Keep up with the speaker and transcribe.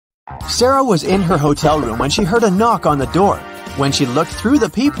Sarah was in her hotel room when she heard a knock on the door. When she looked through the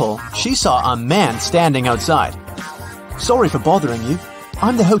peephole, she saw a man standing outside. "Sorry for bothering you.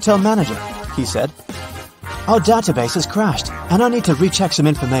 I'm the hotel manager," he said. "Our database has crashed, and I need to recheck some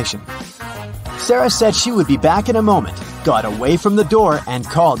information." Sarah said she would be back in a moment, got away from the door, and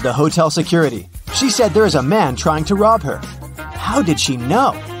called the hotel security. She said there is a man trying to rob her. How did she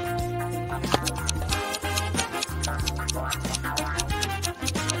know?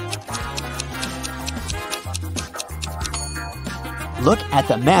 Look at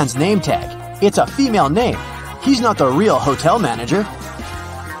the man's name tag. It's a female name. He's not the real hotel manager.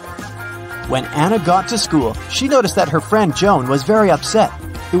 When Anna got to school, she noticed that her friend Joan was very upset.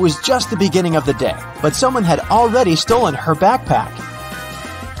 It was just the beginning of the day, but someone had already stolen her backpack.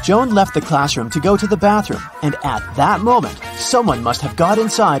 Joan left the classroom to go to the bathroom, and at that moment, someone must have got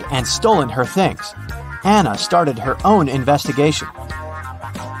inside and stolen her things. Anna started her own investigation.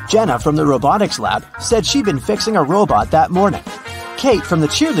 Jenna from the robotics lab said she'd been fixing a robot that morning. Kate from the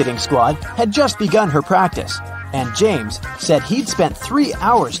cheerleading squad had just begun her practice, and James said he'd spent 3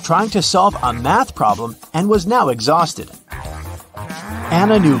 hours trying to solve a math problem and was now exhausted.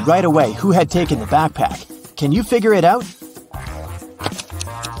 Anna knew right away who had taken the backpack. Can you figure it out?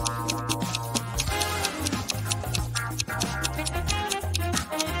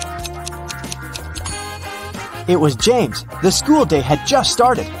 It was James. The school day had just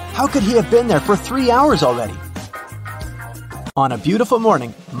started. How could he have been there for 3 hours already? On a beautiful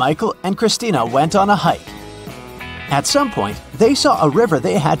morning, Michael and Christina went on a hike. At some point, they saw a river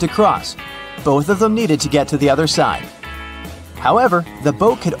they had to cross. Both of them needed to get to the other side. However, the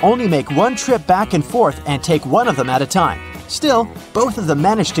boat could only make one trip back and forth and take one of them at a time. Still, both of them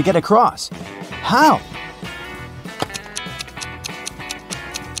managed to get across. How?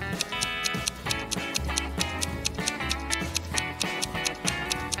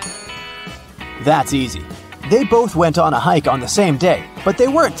 That's easy. They both went on a hike on the same day, but they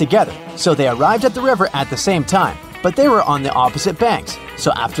weren't together, so they arrived at the river at the same time, but they were on the opposite banks.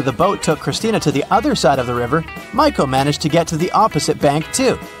 So after the boat took Christina to the other side of the river, Michael managed to get to the opposite bank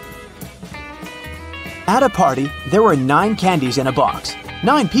too. At a party, there were 9 candies in a box.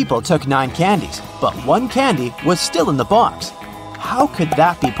 9 people took 9 candies, but 1 candy was still in the box. How could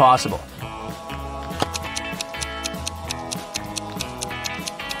that be possible?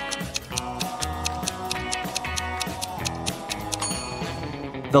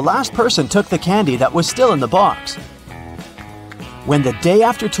 The last person took the candy that was still in the box. When the day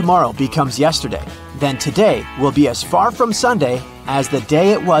after tomorrow becomes yesterday, then today will be as far from Sunday as the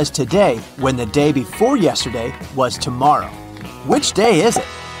day it was today when the day before yesterday was tomorrow. Which day is it?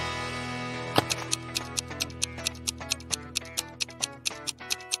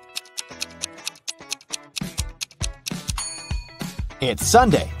 It's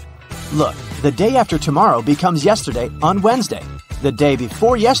Sunday. Look, the day after tomorrow becomes yesterday on Wednesday. The day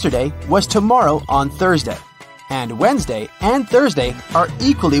before yesterday was tomorrow on Thursday. And Wednesday and Thursday are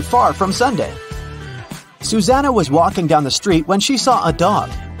equally far from Sunday. Susanna was walking down the street when she saw a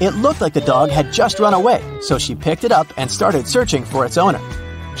dog. It looked like the dog had just run away, so she picked it up and started searching for its owner.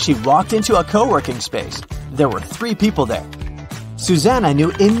 She walked into a co-working space. There were 3 people there. Susanna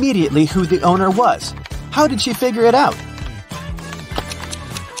knew immediately who the owner was. How did she figure it out?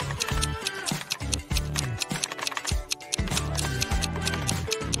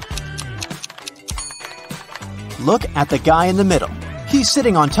 Look at the guy in the middle. He's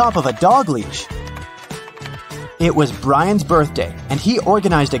sitting on top of a dog leash. It was Brian's birthday, and he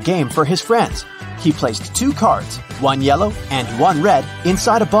organized a game for his friends. He placed 2 cards, 1 yellow and 1 red,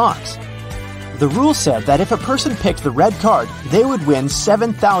 inside a box. The rule said that if a person picked the red card, they would win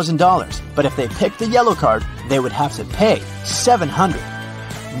 $7,000, but if they picked the yellow card, they would have to pay $700.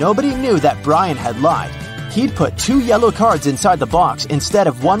 Nobody knew that Brian had lied. He'd put 2 yellow cards inside the box instead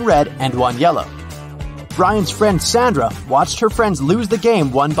of 1 red and 1 yellow. Brian's friend Sandra watched her friends lose the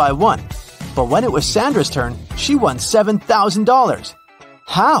game one by one. But when it was Sandra's turn, she won $7,000.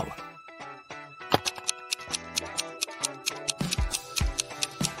 How?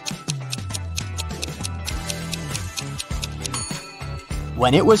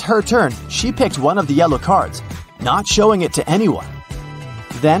 When it was her turn, she picked one of the yellow cards, not showing it to anyone.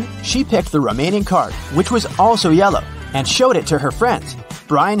 Then, she picked the remaining card, which was also yellow, and showed it to her friends.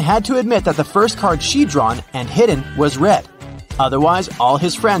 Brian had to admit that the first card she'd drawn and hidden was red. Otherwise, all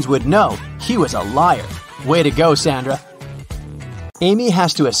his friends would know he was a liar. Way to go, Sandra. Amy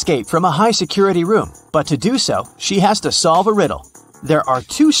has to escape from a high-security room, but to do so, she has to solve a riddle. There are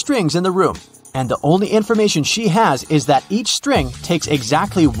 2 strings in the room, and the only information she has is that each string takes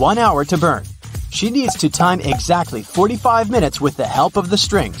exactly 1 hour to burn. She needs to time exactly 45 minutes with the help of the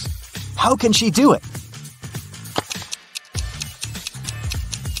strings. How can she do it?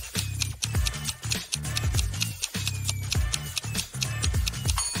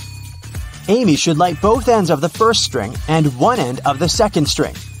 Amy should light both ends of the first string and one end of the second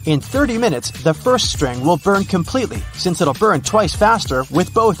string. In 30 minutes, the first string will burn completely since it'll burn twice faster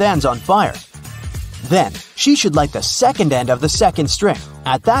with both ends on fire. Then, she should light the second end of the second string.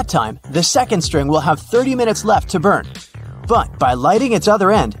 At that time, the second string will have 30 minutes left to burn. But by lighting its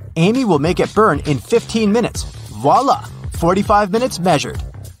other end, Amy will make it burn in 15 minutes. Voila! 45 minutes measured.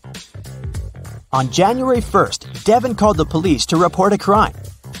 On January 1st, Devin called the police to report a crime.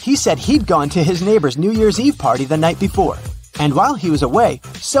 He said he'd gone to his neighbor's New Year's Eve party the night before. And while he was away,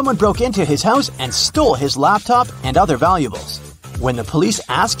 someone broke into his house and stole his laptop and other valuables. When the police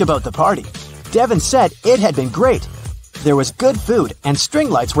asked about the party, Devin said it had been great. There was good food and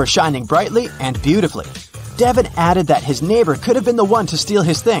string lights were shining brightly and beautifully. Devin added that his neighbor could have been the one to steal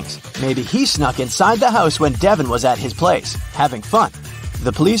his things. Maybe he snuck inside the house when Devin was at his place, having fun.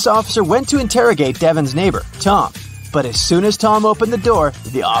 The police officer went to interrogate Devin's neighbor, Tom. But as soon as Tom opened the door,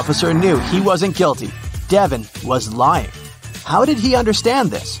 the officer knew he wasn't guilty. Devin was lying. How did he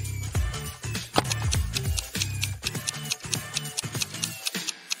understand this?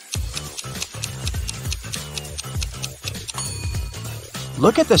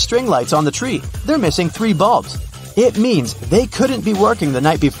 Look at the string lights on the tree. They're missing 3 bulbs. It means they couldn't be working the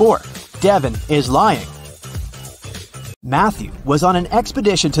night before. Devin is lying. Matthew was on an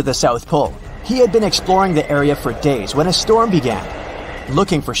expedition to the South Pole. He had been exploring the area for days when a storm began.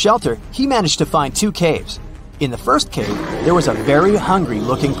 Looking for shelter, he managed to find 2 caves. In the first cave, there was a very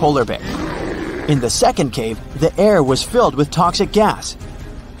hungry-looking polar bear. In the second cave, the air was filled with toxic gas.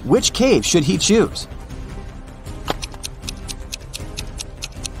 Which cave should he choose?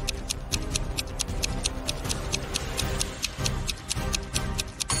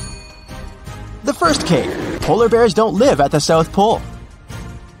 The first cave. Polar bears don't live at the South Pole.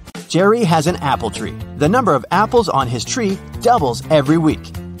 Jerry has an apple tree. The number of apples on his tree doubles every week.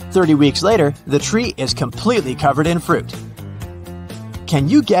 30 weeks later, the tree is completely covered in fruit. Can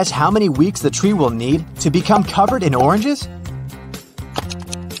you guess how many weeks the tree will need to become covered in oranges?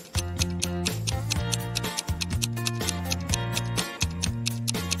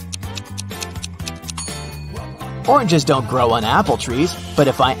 Oranges don't grow on apple trees, but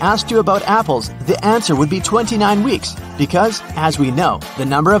if I asked you about apples, the answer would be 29 weeks, because, as we know, the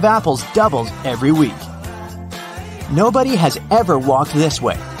number of apples doubles every week. Nobody has ever walked this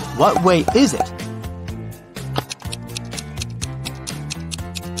way. What way is it?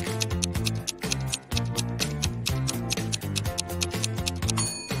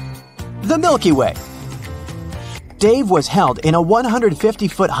 The Milky Way. Dave was held in a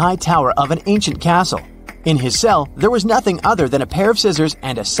 150-foot-high tower of an ancient castle. In his cell, there was nothing other than a pair of scissors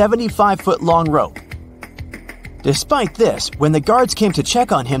and a 75-foot-long rope. Despite this, when the guards came to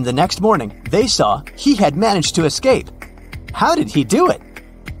check on him the next morning, they saw he had managed to escape. How did he do it?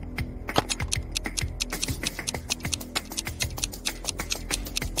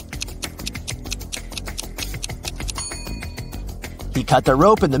 He cut the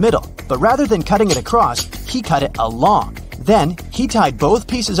rope in the middle, but rather than cutting it across, he cut it along. Then, he tied both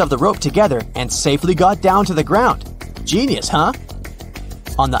pieces of the rope together and safely got down to the ground. Genius, huh?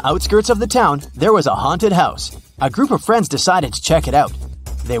 On the outskirts of the town, there was a haunted house. A group of friends decided to check it out.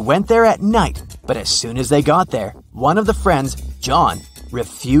 They went there at night, but as soon as they got there, one of the friends, John,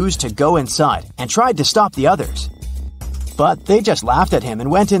 refused to go inside and tried to stop the others. But they just laughed at him and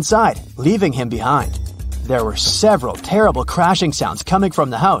went inside, leaving him behind. There were several terrible crashing sounds coming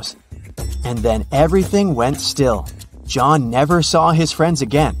from the house. And then everything went still. John never saw his friends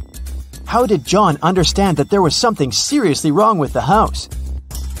again. How did John understand that there was something seriously wrong with the house?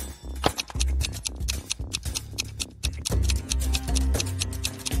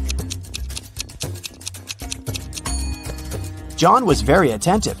 John was very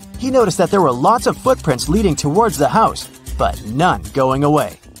attentive. He noticed that there were lots of footprints leading towards the house, but none going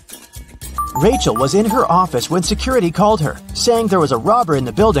away. Rachel was in her office when security called her, saying there was a robber in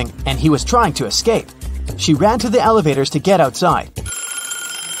the building and he was trying to escape. She ran to the elevators to get outside.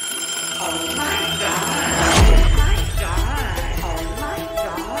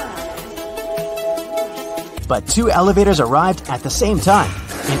 But 2 elevators arrived at the same time.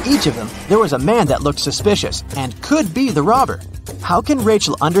 In each of them, there was a man that looked suspicious and could be the robber. How can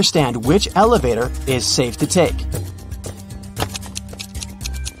Rachel understand which elevator is safe to take?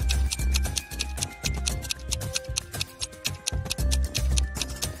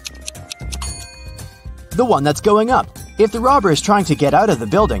 The one that's going up. If the robber is trying to get out of the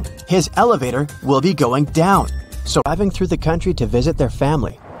building, his elevator will be going down. So driving through the country to visit their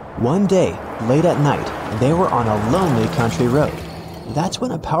family. One day, late at night, they were on a lonely country road. That's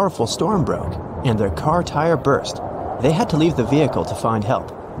when a powerful storm broke, and their car tire burst. They had to leave the vehicle to find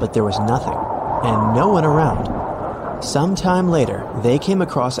help, but there was nothing, and no one around. Sometime later, they came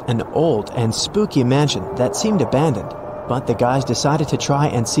across an old and spooky mansion that seemed abandoned, but the guys decided to try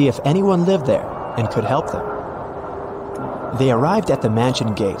and see if anyone lived there and could help them. They arrived at the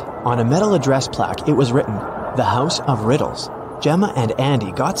mansion gate. On a metal address plaque, it was written, "The House of Riddles." Gemma and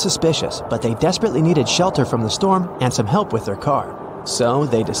Andy got suspicious, but they desperately needed shelter from the storm and some help with their car. So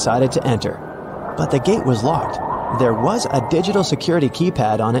they decided to enter. But the gate was locked. There was a digital security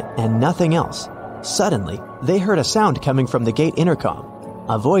keypad on it and nothing else. Suddenly, they heard a sound coming from the gate intercom.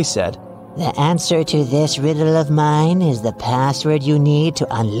 A voice said, "The answer to this riddle of mine is the password you need to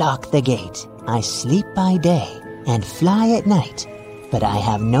unlock the gate. I sleep by day and fly at night, but I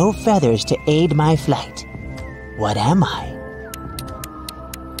have no feathers to aid my flight. What am I?"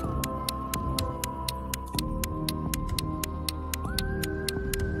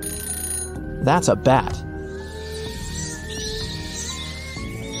 "That's a bat."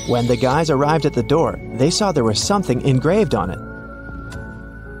 When the guys arrived at the door, they saw there was something engraved on it.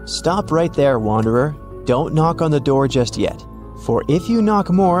 "Stop right there, wanderer. Don't knock on the door just yet. For if you knock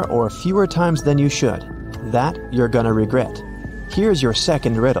more or fewer times than you should, that you're gonna regret. Here's your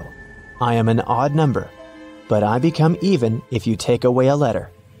second riddle. I am an odd number, but I become even if you take away a letter.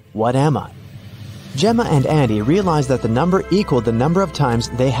 What am I?" Gemma and Andy realized that the number equaled the number of times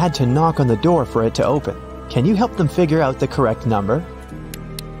they had to knock on the door for it to open. Can you help them figure out the correct number?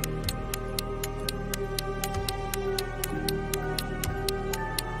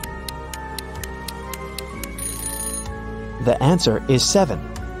 The answer is 7,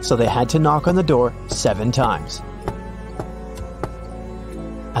 so they had to knock on the door 7 times.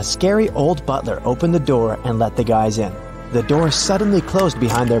 A scary old butler opened the door and let the guys in. The door suddenly closed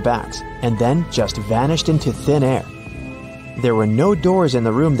behind their backs and then just vanished into thin air. There were no doors in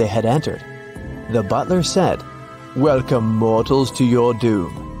the room they had entered. The butler said, "Welcome, mortals, to your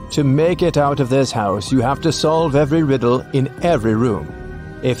doom. To make it out of this house, you have to solve every riddle in every room.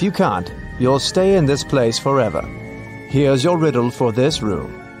 If you can't, you'll stay in this place forever. Here's your riddle for this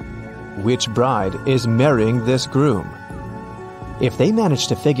room. Which bride is marrying this groom?" If they managed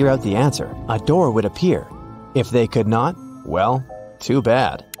to figure out the answer, a door would appear. If they could not, well, too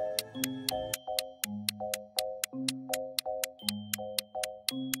bad.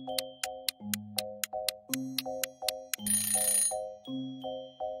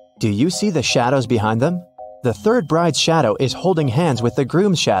 Do you see the shadows behind them? The third bride's shadow is holding hands with the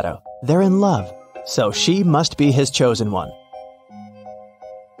groom's shadow. They're in love, so she must be his chosen one.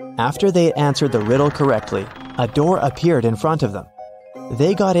 After they answered the riddle correctly, a door appeared in front of them.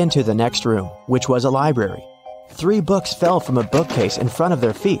 They got into the next room, which was a library. 3 books fell from a bookcase in front of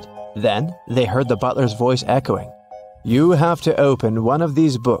their feet. Then they heard the butler's voice echoing, "You have to open one of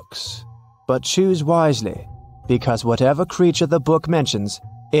these books, but choose wisely, because whatever creature the book mentions,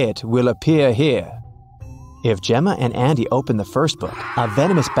 it will appear here." If Gemma and Andy opened the first book, a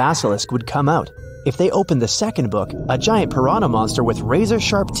venomous basilisk would come out. If they opened the second book, a giant piranha monster with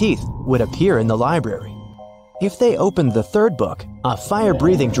razor-sharp teeth would appear in the library. If they opened the third book, a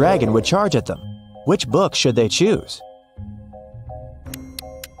fire-breathing dragon would charge at them. Which book should they choose?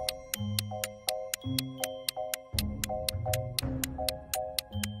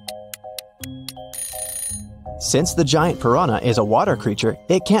 Since the giant piranha is a water creature,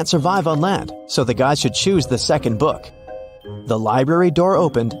 it can't survive on land, so the guys should choose the second book. The library door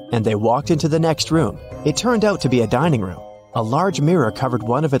opened, and they walked into the next room. It turned out to be a dining room. A large mirror covered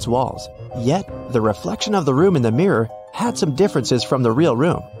one of its walls. Yet, the reflection of the room in the mirror had some differences from the real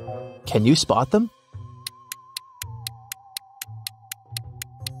room. Can you spot them?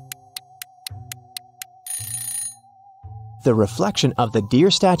 The reflection of the deer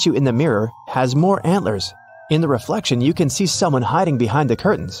statue in the mirror has more antlers. In the reflection, you can see someone hiding behind the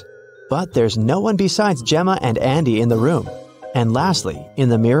curtains. But there's no one besides Gemma and Andy in the room. And lastly, in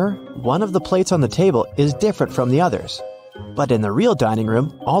the mirror, one of the plates on the table is different from the others. But in the real dining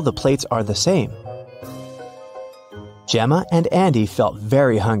room, all the plates are the same. Gemma and Andy felt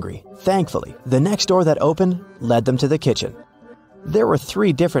very hungry. Thankfully, the next door that opened led them to the kitchen. There were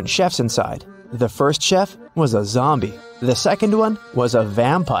 3 different chefs inside. The first chef was a zombie, the second one was a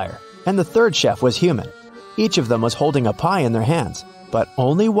vampire, and the third chef was human. Each of them was holding a pie in their hands, but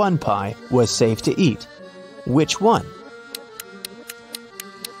only one pie was safe to eat. Which one?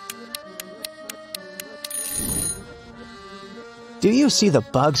 Do you see the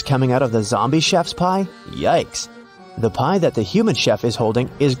bugs coming out of the zombie chef's pie? Yikes! The pie that the human chef is holding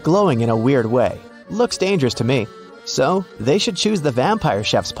is glowing in a weird way. Looks dangerous to me. So they should choose the vampire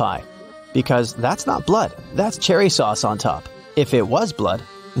chef's pie. Because that's not blood, that's cherry sauce on top. If it was blood,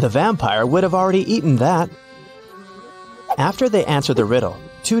 the vampire would have already eaten that. After they answered the riddle,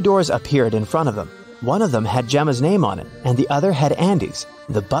 2 doors appeared in front of them. One of them had Gemma's name on it, and the other had Andy's.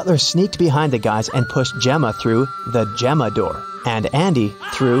 The butler sneaked behind the guys and pushed Gemma through the Gemma door, and Andy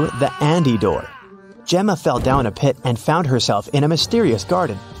through the Andy door. Gemma fell down a pit and found herself in a mysterious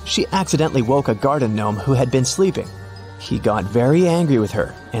garden. She accidentally woke a garden gnome who had been sleeping. He got very angry with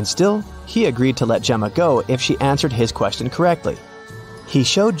her, and still, he agreed to let Gemma go if she answered his question correctly. He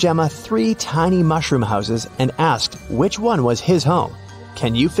showed Gemma 3 tiny mushroom houses and asked which one was his home.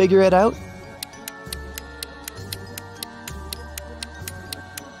 Can you figure it out?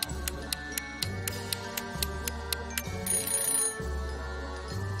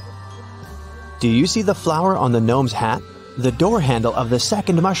 Do you see the flower on the gnome's hat? The door handle of the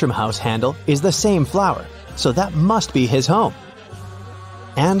second mushroom house handle is the same flower, so that must be his home.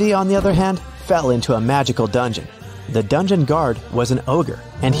 Andy, on the other hand, fell into a magical dungeon. The dungeon guard was an ogre,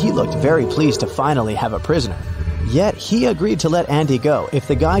 and he looked very pleased to finally have a prisoner. Yet he agreed to let Andy go if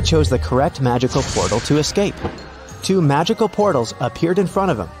the guy chose the correct magical portal to escape. 2 magical portals appeared in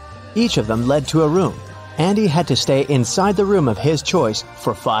front of him. Each of them led to a room. Andy had to stay inside the room of his choice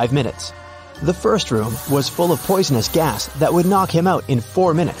for 5 minutes. The first room was full of poisonous gas that would knock him out in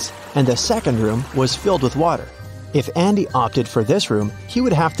 4 minutes, and the second room was filled with water. If Andy opted for this room, he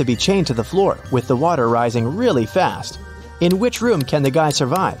would have to be chained to the floor with the water rising really fast. In which room can the guy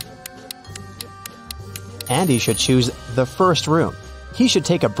survive? Andy should choose the first room. He should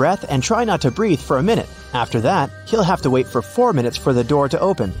take a breath and try not to breathe for a minute. After that, he'll have to wait for 4 minutes for the door to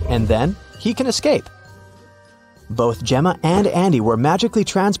open, and then he can escape. Both Gemma and Andy were magically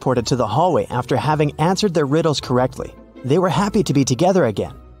transported to the hallway after having answered their riddles correctly. They were happy to be together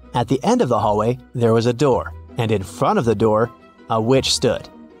again. At the end of the hallway, there was a door, and in front of the door, a witch stood.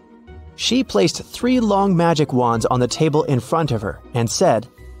 She placed 3 long magic wands on the table in front of her and said,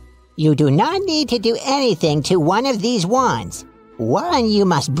 You do not need to do anything to one of these wands. One you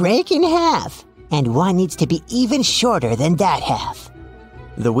must break in half, and one needs to be even shorter than that half.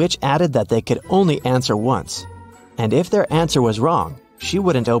 The witch added that they could only answer once, and if their answer was wrong, she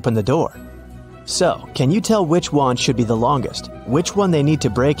wouldn't open the door. So, can you tell which wand should be the longest, which one they need to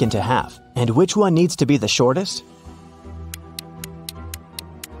break into half, and which one needs to be the shortest?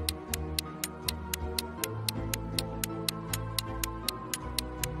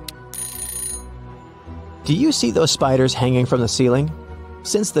 Do you see those spiders hanging from the ceiling?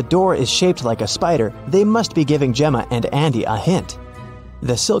 Since the door is shaped like a spider, they must be giving Gemma and Andy a hint.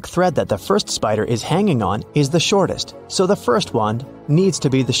 The silk thread that the first spider is hanging on is the shortest, so the first wand needs to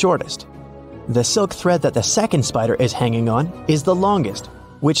be the shortest. The silk thread that the second spider is hanging on is the longest,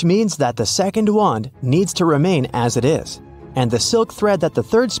 which means that the second wand needs to remain as it is. And the silk thread that the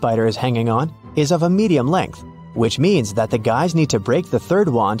third spider is hanging on is of a medium length, which means that the guys need to break the third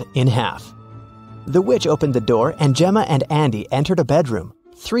wand in half. The witch opened the door and Gemma and Andy entered a bedroom.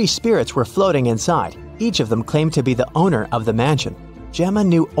 3 spirits were floating inside. Each of them claimed to be the owner of the mansion. Gemma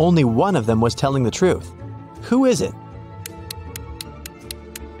knew only one of them was telling the truth. Who is it?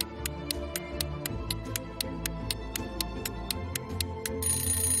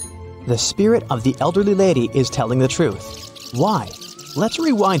 The spirit of the elderly lady is telling the truth. Why? Let's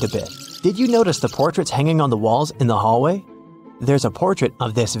rewind a bit. Did you notice the portraits hanging on the walls in the hallway? There's a portrait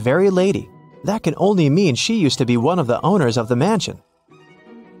of this very lady. That can only mean she used to be one of the owners of the mansion.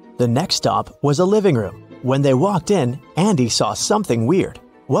 The next stop was a living room. When they walked in, Andy saw something weird.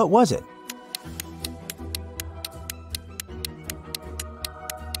 What was it?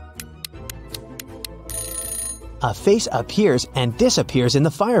 A face appears and disappears in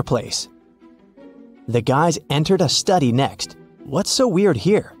the fireplace. The guys entered a study next. What's so weird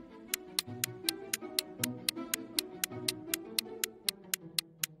here?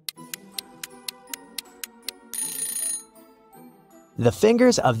 The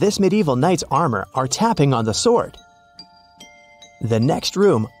fingers of this medieval knight's armor are tapping on the sword. The next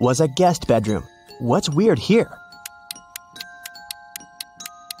room was a guest bedroom. What's weird here?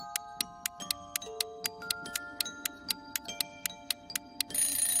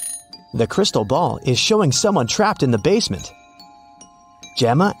 The crystal ball is showing someone trapped in the basement.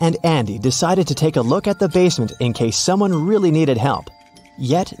 Gemma and Andy decided to take a look at the basement in case someone really needed help.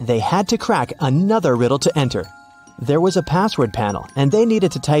 Yet they had to crack another riddle to enter. There was a password panel, and they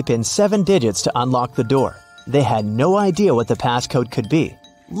needed to type in 7 digits to unlock the door. They had no idea what the passcode could be.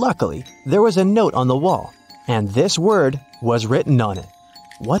 Luckily, there was a note on the wall, and this word was written on it.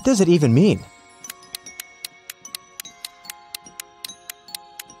 What does it even mean?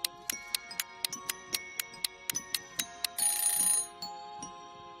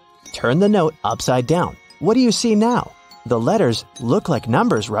 Turn the note upside down. What do you see now? The letters look like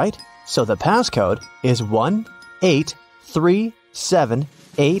numbers, right? So the passcode is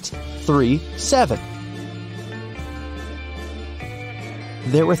 1837837.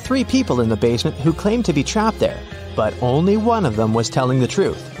 There were 3 people in the basement who claimed to be trapped there, but only one of them was telling the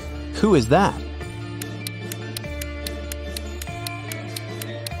truth. Who is that?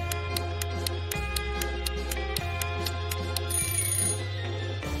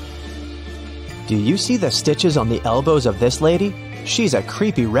 Do you see the stitches on the elbows of this lady? She's a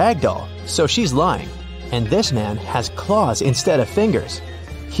creepy rag doll, so she's lying. And this man has claws instead of fingers.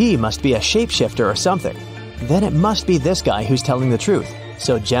 He must be a shapeshifter or something. Then it must be this guy who's telling the truth,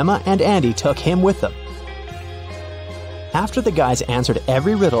 so Gemma and Andy took him with them. After the guys answered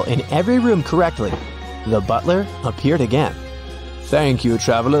every riddle in every room correctly, the butler appeared again. Thank you,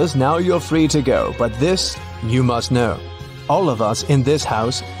 travelers. Now you're free to go, but this you must know. All of us in this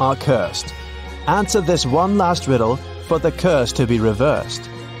house are cursed. Answer this one last riddle for the curse to be reversed.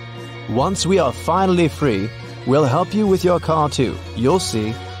 Once we are finally free, we'll help you with your car too. You'll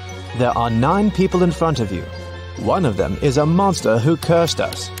see. There are 9 people in front of you. One of them is a monster who cursed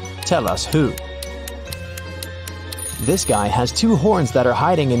us. Tell us who. This guy has 2 horns that are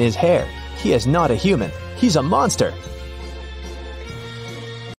hiding in his hair. He is not a human. He's a monster.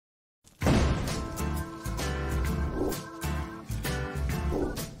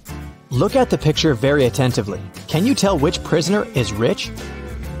 Look at the picture very attentively. Can you tell which prisoner is rich?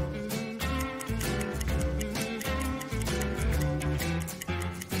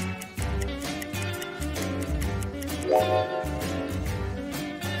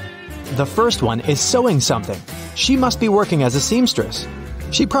 The first one is sewing something. She must be working as a seamstress.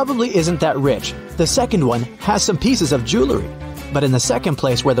 She probably isn't that rich. The second one has some pieces of jewelry. But in the second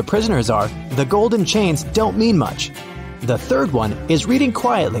place where the prisoners are, the golden chains don't mean much. The third one is reading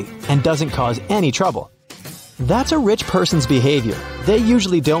quietly and doesn't cause any trouble. That's a rich person's behavior. They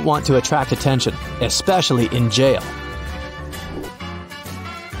usually don't want to attract attention, especially in jail.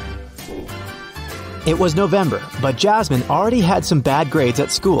 It was November, but Jasmine already had some bad grades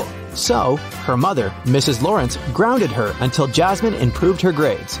at school. So, her mother, Mrs. Lawrence, grounded her until Jasmine improved her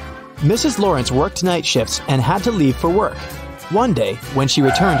grades. Mrs. Lawrence worked night shifts and had to leave for work. One day, when she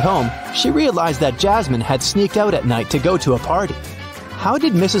returned home, she realized that Jasmine had sneaked out at night to go to a party. How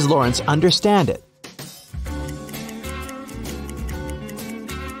did Mrs. Lawrence understand it?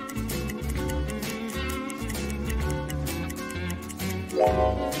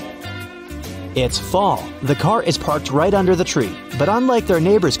 It's fall. The car is parked right under the tree, but unlike their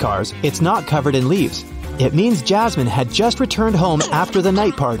neighbors' cars, it's not covered in leaves. It means Jasmine had just returned home after the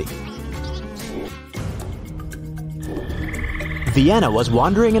night party. Vienna was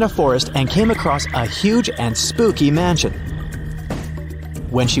wandering in a forest and came across a huge and spooky mansion.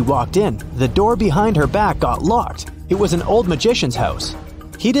 When she walked in, the door behind her back got locked. It was an old magician's house.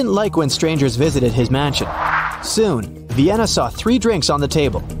 He didn't like when strangers visited his mansion. Soon, Vienna saw 3 drinks on the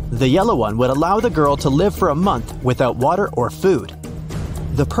table. The yellow one would allow the girl to live for a month without water or food.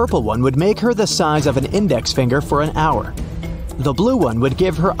 The purple one would make her the size of an index finger for an hour. The blue one would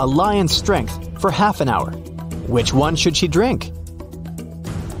give her a lion's strength for half an hour. Which one should she drink?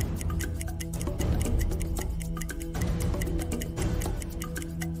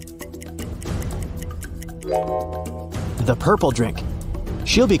 The purple drink.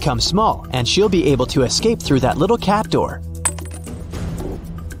 She'll become small and she'll be able to escape through that little cat door.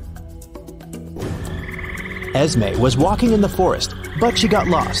 Esme was walking in the forest, but she got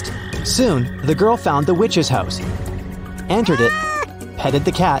lost. Soon, the girl found the witch's house, entered it, petted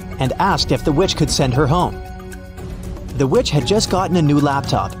the cat, and asked if the witch could send her home. The witch had just gotten a new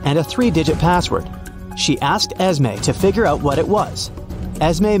laptop and a 3-digit password. She asked Esme to figure out what it was.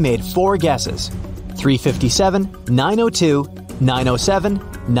 Esme made 4 guesses: 357, 902, 907,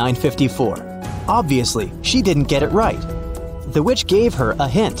 954. Obviously, she didn't get it right. The witch gave her a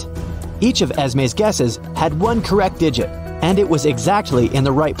hint. Each of Esme's guesses had 1 correct digit, and it was exactly in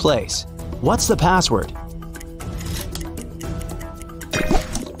the right place. What's the password?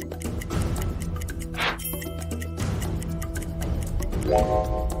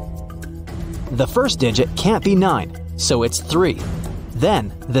 The first digit can't be 9, so it's 3.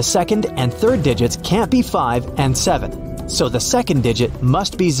 Then, the second and third digits can't be 5 and 7, so the second digit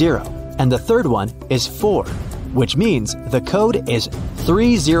must be 0, and the third one is 4, which means the code is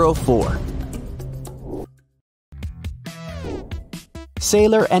 304.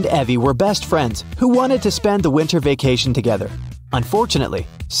 Sailor and Evie were best friends who wanted to spend the winter vacation together. Unfortunately,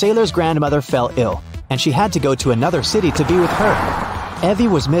 Sailor's grandmother fell ill, and she had to go to another city to be with her. Evie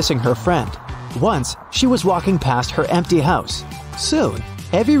was missing her friend. Once, she was walking past her empty house. Soon,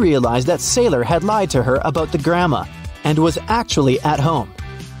 Evie realized that Sailor had lied to her about the grandma and was actually at home.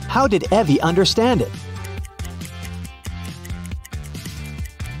 How did Evie understand it?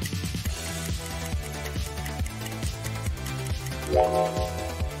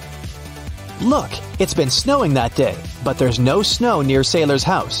 Look, it's been snowing that day, but there's no snow near Sailor's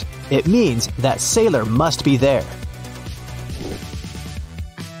house. It means that Sailor must be there.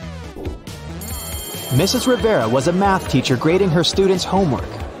 Mrs. Rivera was a math teacher grading her students' homework.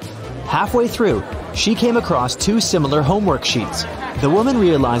 Halfway through, she came across two similar homework sheets. The woman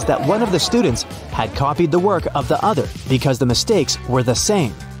realized that one of the students had copied the work of the other because the mistakes were the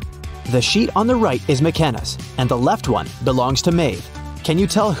same. The sheet on the right is McKenna's, and the left one belongs to Maeve. Can you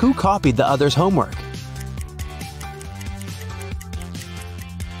tell who copied the other's homework?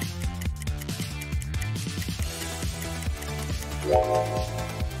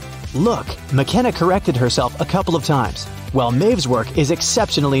 Look, McKenna corrected herself a couple of times. While Maeve's work is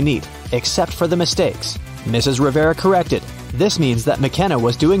exceptionally neat, except for the mistakes. Mrs. Rivera corrected. This means that McKenna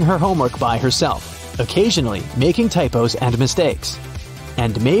was doing her homework by herself, occasionally making typos and mistakes.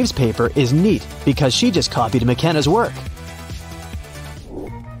 And Maeve's paper is neat because she just copied McKenna's work.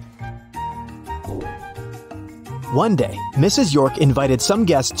 One day, Mrs. York invited some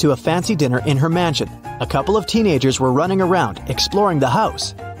guests to a fancy dinner in her mansion. A couple of teenagers were running around, exploring the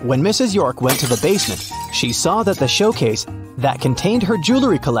house. When Mrs. York went to the basement, she saw that the showcase that contained her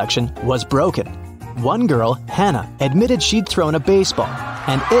jewelry collection was broken. One girl, Hannah, admitted she'd thrown a baseball,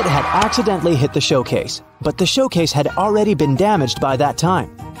 and it had accidentally hit the showcase. But the showcase had already been damaged by that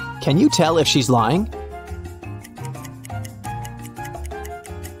time. Can you tell if she's lying?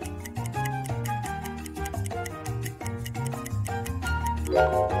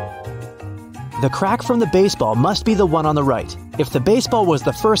 The crack from the baseball must be the one on the right. If the baseball was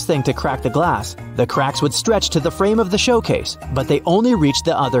the first thing to crack the glass, the cracks would stretch to the frame of the showcase, but they only reached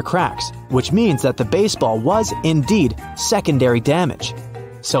the other cracks, which means that the baseball was, indeed, secondary damage.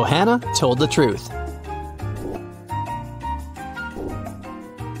 So Hannah told the truth.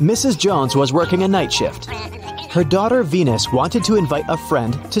 Mrs. Jones was working a night shift. Her daughter Venus wanted to invite a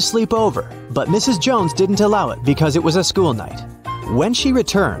friend to sleep over, but Mrs. Jones didn't allow it because it was a school night. When she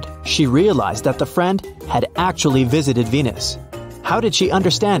returned, she realized that the friend had actually visited Venus. How did she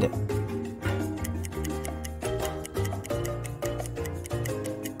understand it?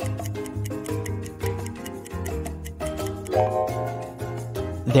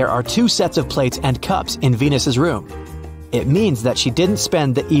 There are two sets of plates and cups in Venus's room. It means that she didn't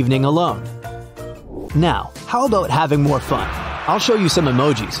spend the evening alone. Now, how about having more fun? I'll show you some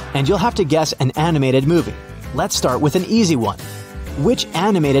emojis, and you'll have to guess an animated movie. Let's start with an easy one. Which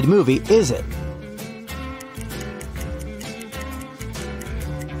animated movie is it?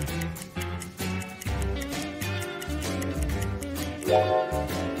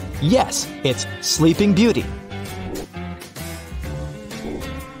 Yes, it's Sleeping Beauty.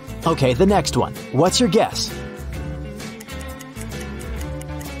 Okay, the next one. What's your guess?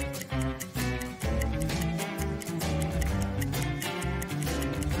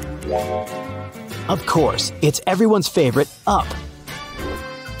 Of course, it's everyone's favorite, Up.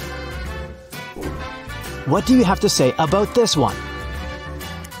 What do you have to say about this one?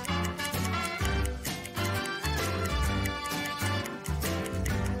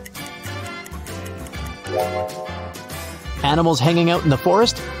 Animals hanging out in the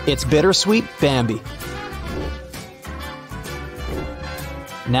forest? It's Bittersweet Bambi.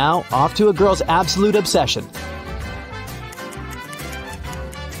 Now, off to a girl's absolute obsession.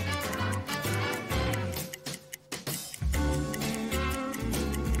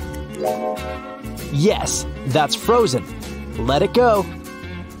 Yes, that's Frozen. Let it go.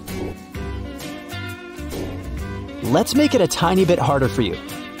 Let's make it a tiny bit harder for you.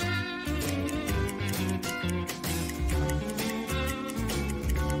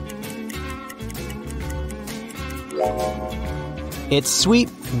 It's Sweet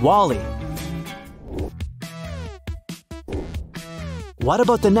Wally. What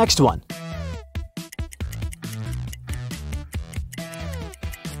about the next one?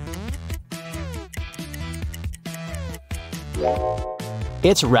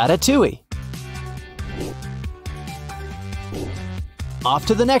 It's Ratatouille. Off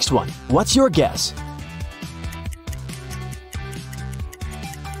to the next one. What's your guess?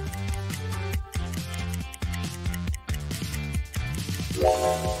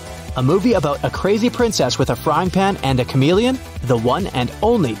 A movie about a crazy princess with a frying pan and a chameleon? The one and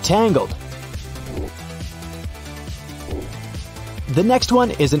only Tangled. The next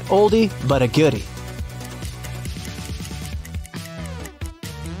one is an oldie but a goodie.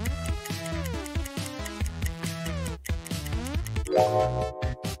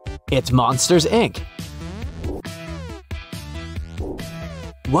 It's Monsters, Inc.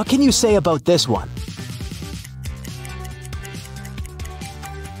 What can you say about this one?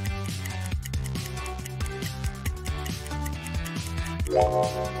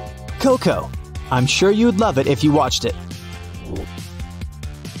 Coco. I'm sure you'd love it if you watched it.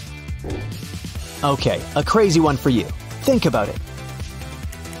 Okay, a crazy one for you. Think about it.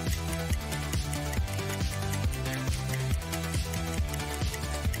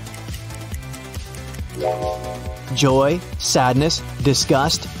 Joy, sadness,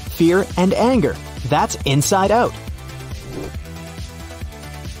 disgust, fear, and anger. That's Inside Out.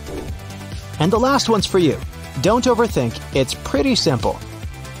 And the last one's for you. Don't overthink, it's pretty simple.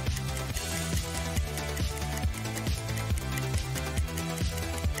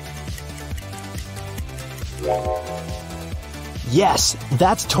 Yes,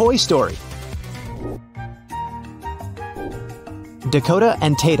 that's Toy Story. Dakota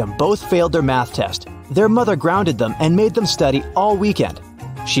and Tatum both failed their math test. Their mother grounded them and made them study all weekend.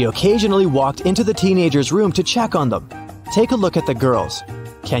 She occasionally walked into the teenagers' room to check on them. Take a look at the girls.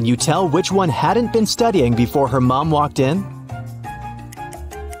 Can you tell which one hadn't been studying before her mom walked in?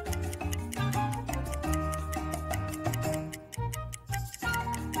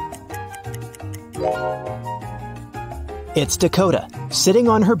 It's Dakota, sitting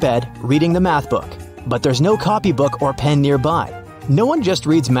on her bed reading the math book. But there's no copybook or pen nearby. No one just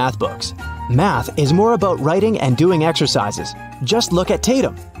reads math books. Math is more about writing and doing exercises. Just look at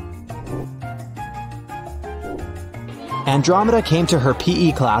Tatum. Andromeda came to her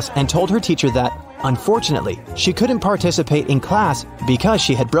PE class and told her teacher that, unfortunately, she couldn't participate in class because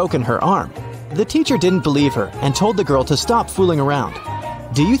she had broken her arm. The teacher didn't believe her and told the girl to stop fooling around.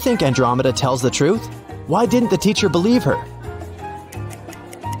 Do you think Andromeda tells the truth? Why didn't the teacher believe her?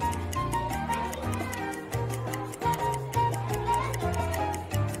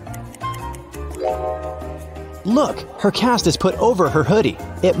 Look, her cast is put over her hoodie.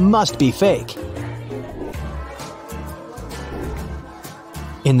 It must be fake.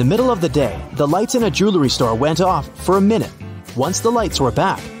 In the middle of the day, the lights in a jewelry store went off for a minute. Once the lights were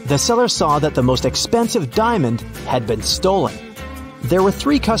back, the seller saw that the most expensive diamond had been stolen. There were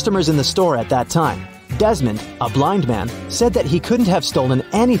 3 customers in the store at that time. Desmond, a blind man, said that he couldn't have stolen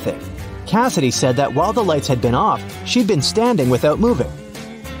anything. Cassidy said that while the lights had been off, she'd been standing without moving.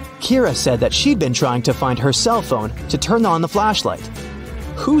 Kira said that she'd been trying to find her cell phone to turn on the flashlight.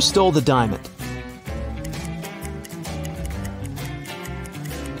 Who stole the diamond?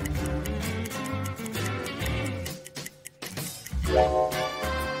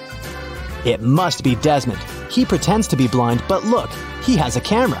 It must be Desmond. He pretends to be blind, but look, he has a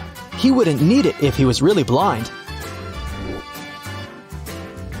camera. He wouldn't need it if he was really blind.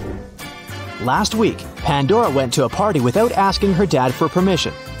 Last week, Pandora went to a party without asking her dad for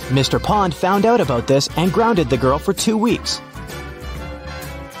permission. Mr. Pond found out about this and grounded the girl for 2 weeks.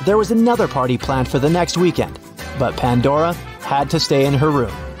 There was another party planned for the next weekend, but Pandora had to stay in her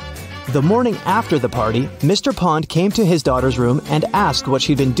room. The morning after the party, Mr. Pond came to his daughter's room and asked what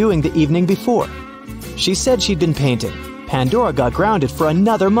she'd been doing the evening before. She said she'd been painting. Pandora got grounded for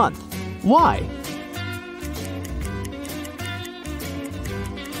another month. Why?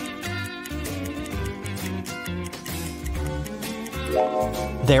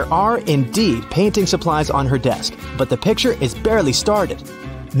 There are indeed painting supplies on her desk, but the picture is barely started.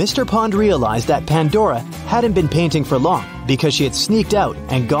 Mr. Pond realized that Pandora hadn't been painting for long because she had sneaked out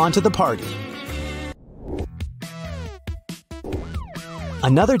and gone to the party.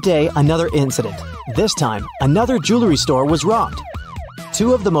 Another day, another incident. This time, another jewelry store was robbed.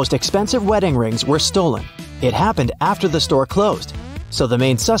 2 of the most expensive wedding rings were stolen. It happened after the store closed. So the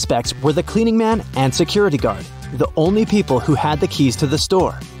main suspects were the cleaning man and security guard, the only people who had the keys to the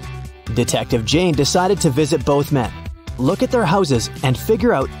store. Detective Jane decided to visit both men, look at their houses, and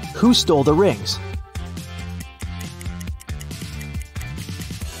figure out who stole the rings.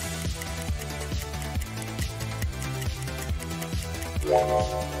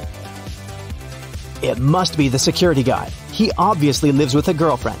 It must be the security guy. He obviously lives with a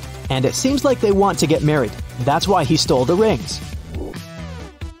girlfriend, and it seems like they want to get married. That's why he stole the rings.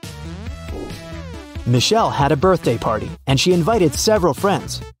 Michelle had a birthday party, and she invited several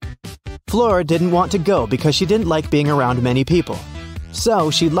friends. Fleur didn't want to go because she didn't like being around many people. So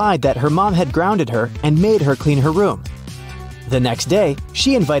she lied that her mom had grounded her and made her clean her room. The next day,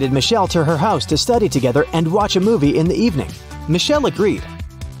 she invited Michelle to her house to study together and watch a movie in the evening. Michelle agreed.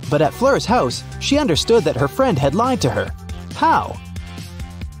 But at Fleur's house, she understood that her friend had lied to her. How?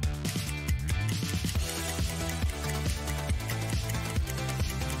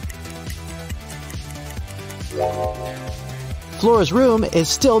 Flora's room is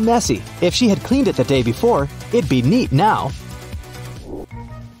still messy. If she had cleaned it the day before, it'd be neat now.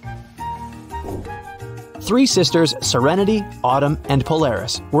 Three sisters, Serenity, Autumn, and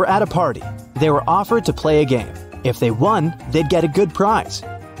Polaris, were at a party. They were offered to play a game. If they won, they'd get a good prize.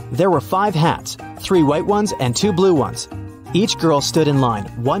 There were 5 hats, 3 white ones and 2 blue ones. Each girl stood in line,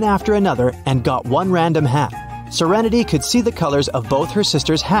 one after another, and got one random hat. Serenity could see the colors of both her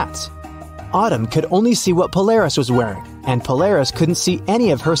sisters' hats. Autumn could only see what Polaris was wearing, and Polaris couldn't see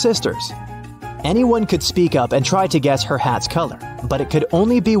any of her sisters. Anyone could speak up and try to guess her hat's color, but it could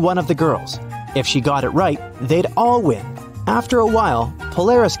only be one of the girls. If she got it right, they'd all win. After a while,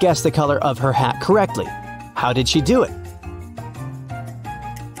 Polaris guessed the color of her hat correctly. How did she do it?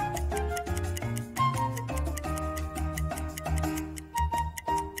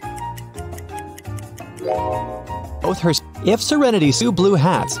 If Serenity saw blue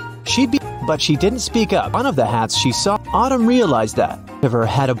hats, she'd be, but she didn't speak up. One of the hats she saw, Autumn realized that River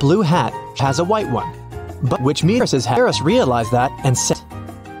had a blue hat, has a white one. But which means Harris realized that and said,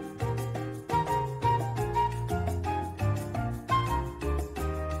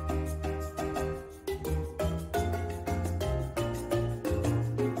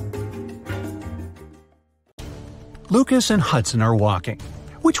 Lucas and Hudson are walking.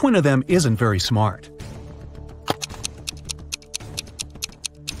 Which one of them isn't very smart?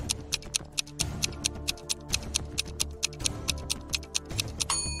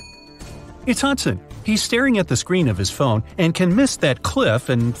 It's Hudson. He's staring at the screen of his phone and can miss that cliff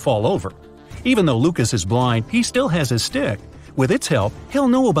and fall over. Even though Lucas is blind, he still has his stick. With its help, he'll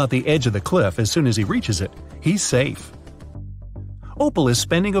know about the edge of the cliff as soon as he reaches it. He's safe. Opal is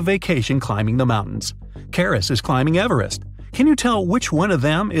spending a vacation climbing the mountains. Karis is climbing Everest. Can you tell which one of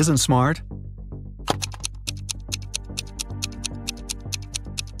them isn't smart?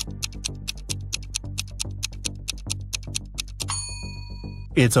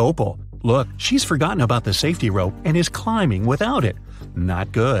 It's Opal. Look, she's forgotten about the safety rope and is climbing without it.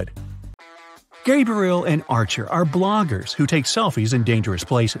 Not good. Gabriel and Archer are bloggers who take selfies in dangerous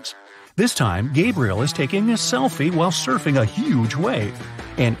places. This time, Gabriel is taking a selfie while surfing a huge wave,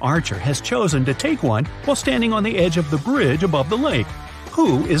 and Archer has chosen to take one while standing on the edge of the bridge above the lake.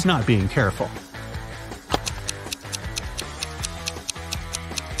 Who is not being careful?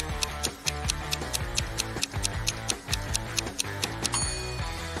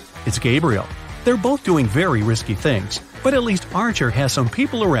 It's Gabriel. They're both doing very risky things, but at least Archer has some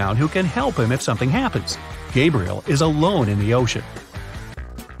people around who can help him if something happens. Gabriel is alone in the ocean.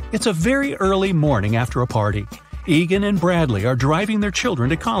 It's a very early morning after a party. Egan and Bradley are driving their children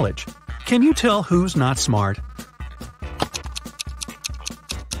to college. Can you tell who's not smart?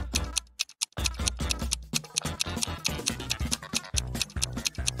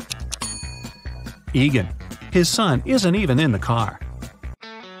 Egan. His son isn't even in the car.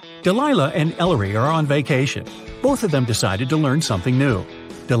 Delilah and Ellery are on vacation. Both of them decided to learn something new.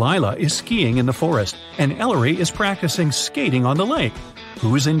 Delilah is skiing in the forest, and Ellery is practicing skating on the lake.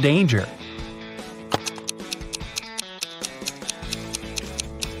 Who's in danger?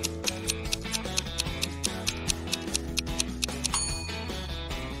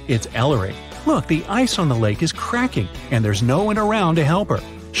 It's Ellery. Look, the ice on the lake is cracking, and there's no one around to help her.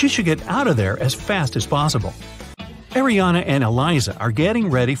 She should get out of there as fast as possible. Ariana and Eliza are getting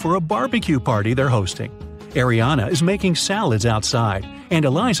ready for a barbecue party they're hosting. Ariana is making salads outside, and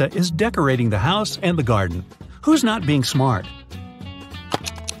Eliza is decorating the house and the garden. Who's not being smart?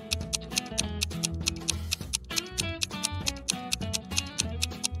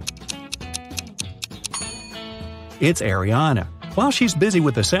 It's Ariana. While she's busy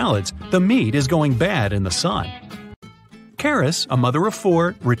with the salads, the meat is going bad in the sun. Karis, a mother of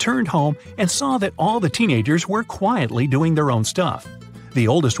 4, returned home and saw that all the teenagers were quietly doing their own stuff. The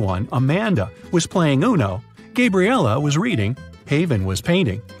oldest one, Amanda, was playing Uno, Gabriella was reading, Haven was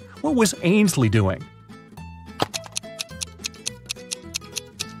painting. What was Ainsley doing?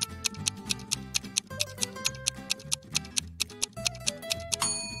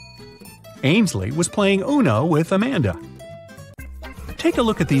 Ainsley was playing Uno with Amanda. Take a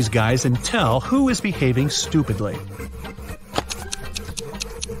look at these guys and tell who is behaving stupidly.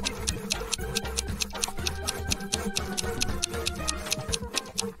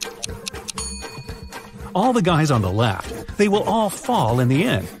 All the guys on the left, they will all fall in the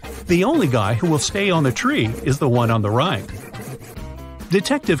end. The only guy who will stay on the tree is the one on the right.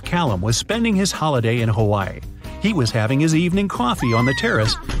 Detective Callum was spending his holiday in Hawaii. He was having his evening coffee on the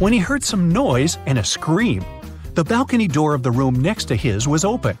terrace when he heard some noise and a scream. The balcony door of the room next to his was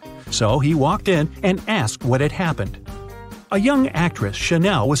open, so he walked in and asked what had happened. A young actress,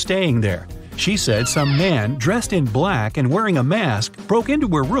 Chanel, was staying there. She said some man dressed in black and wearing a mask broke into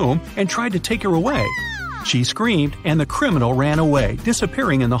her room and tried to take her away. She screamed and the criminal ran away,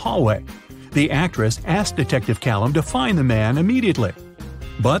 disappearing in the hallway. The actress asked Detective Callum to find the man immediately.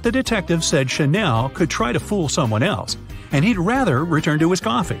 But the detective said Chanel could try to fool someone else, and he'd rather return to his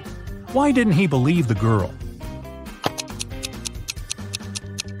coffee. Why didn't he believe the girl?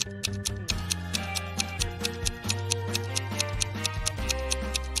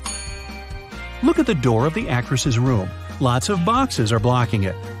 Look at the door of the actress's room. Lots of boxes are blocking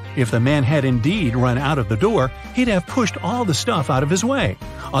it. If the man had indeed run out of the door, he'd have pushed all the stuff out of his way.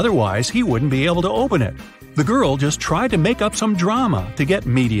 Otherwise, he wouldn't be able to open it. The girl just tried to make up some drama to get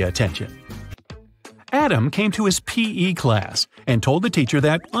media attention. Adam came to his PE class and told the teacher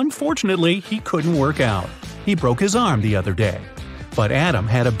that, unfortunately, he couldn't work out. He broke his arm the other day. But Adam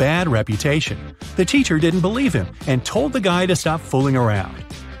had a bad reputation. The teacher didn't believe him and told the guy to stop fooling around.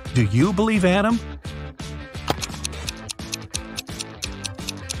 Do you believe Adam?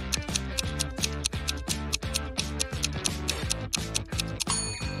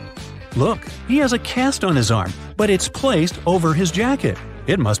 Look, he has a cast on his arm, but it's placed over his jacket.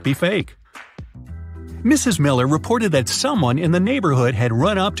 It must be fake. Mrs. Miller reported that someone in the neighborhood had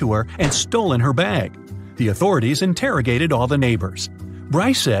run up to her and stolen her bag. The authorities interrogated all the neighbors.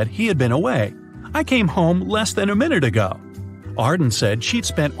 Bryce said he had been away. I came home less than a minute ago. Arden said she'd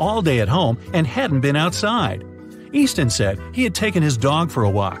spent all day at home and hadn't been outside. Easton said he had taken his dog for a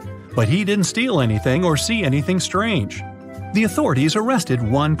walk, but he didn't steal anything or see anything strange. The authorities arrested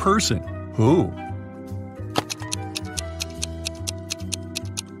one person. Who?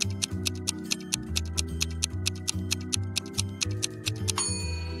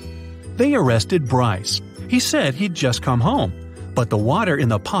 They arrested Bryce. He said he'd just come home, but the water in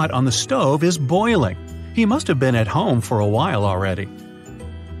the pot on the stove is boiling. He must have been at home for a while already.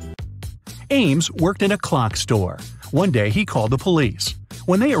 Ames worked in a clock store. One day he called the police.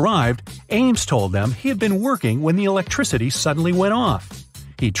 When they arrived, Ames told them he had been working when the electricity suddenly went off.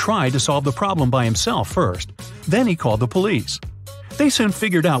 He tried to solve the problem by himself first. Then he called the police. They soon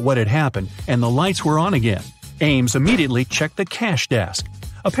figured out what had happened, and the lights were on again. Ames immediately checked the cash desk.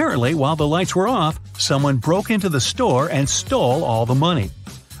 Apparently, while the lights were off, someone broke into the store and stole all the money.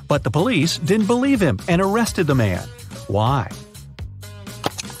 But the police didn't believe him and arrested the man. Why?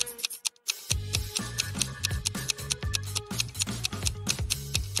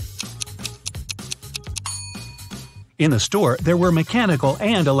 In the store, there were mechanical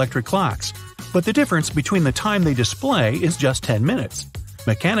and electric clocks, but the difference between the time they display is just 10 minutes.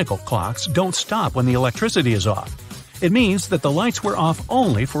 Mechanical clocks don't stop when the electricity is off. It means that the lights were off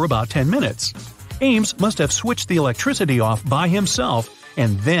only for about 10 minutes. Ames must have switched the electricity off by himself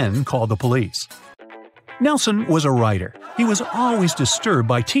and then called the police. Nelson was a writer. He was always disturbed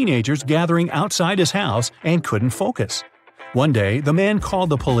by teenagers gathering outside his house and couldn't focus. One day, the man called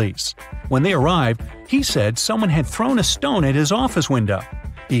the police. When they arrived, he said someone had thrown a stone at his office window.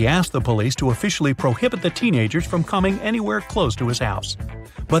 He asked the police to officially prohibit the teenagers from coming anywhere close to his house.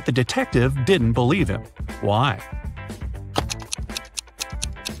 But the detective didn't believe him. Why?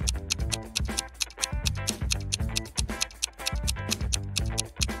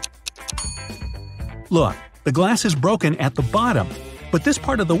 Look, the glass is broken at the bottom, but this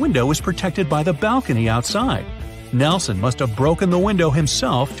part of the window is protected by the balcony outside. Nelson must have broken the window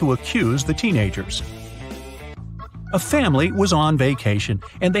himself to accuse the teenagers. A family was on vacation,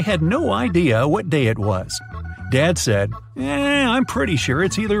 and they had no idea what day it was. Dad said, I'm pretty sure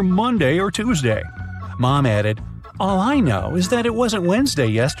it's either Monday or Tuesday. Mom added, all I know is that it wasn't Wednesday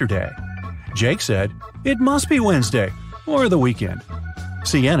yesterday. Jake said, it must be Wednesday, or the weekend.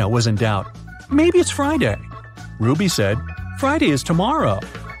 Sienna was in doubt. Maybe it's Friday. Ruby said, Friday is tomorrow.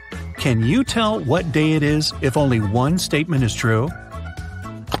 Can you tell what day it is if only one statement is true?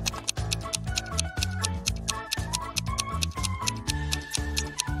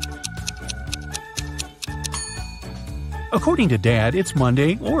 According to Dad, it's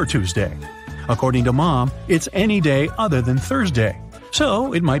Monday or Tuesday. According to Mom, it's any day other than Thursday.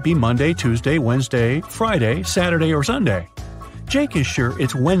 So it might be Monday, Tuesday, Wednesday, Friday, Saturday, or Sunday. Jake is sure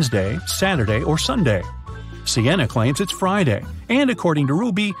it's Wednesday, Saturday, or Sunday. Sienna claims it's Friday, and according to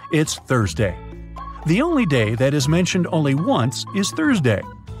Ruby, it's Thursday. The only day that is mentioned only once is Thursday.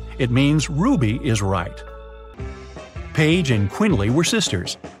 It means Ruby is right. Paige and Quinley were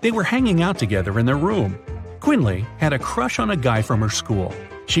sisters. They were hanging out together in their room. Quinley had a crush on a guy from her school.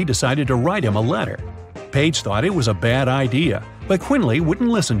 She decided to write him a letter. Paige thought it was a bad idea, but Quinley wouldn't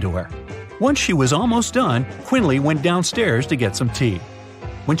listen to her. Once she was almost done, Quinley went downstairs to get some tea.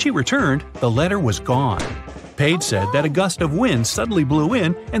 When she returned, the letter was gone. Paige said that a gust of wind suddenly blew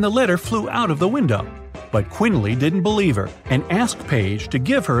in and the letter flew out of the window. But Quinley didn't believe her and asked Paige to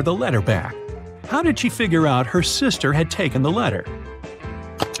give her the letter back. How did she figure out her sister had taken the letter?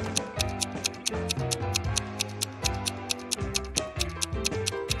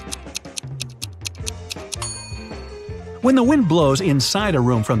 When the wind blows inside a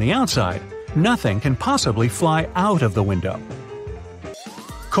room from the outside, nothing can possibly fly out of the window.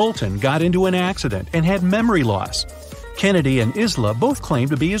 Colton got into an accident and had memory loss. Kennedy and Isla both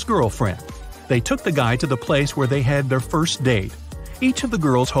claimed to be his girlfriend. They took the guy to the place where they had their first date. Each of the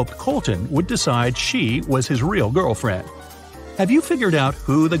girls hoped Colton would decide she was his real girlfriend. Have you figured out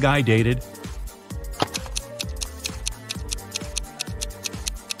who the guy dated?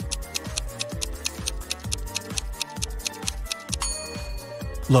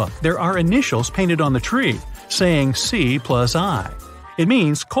 Look, there are initials painted on the tree, saying C plus I. It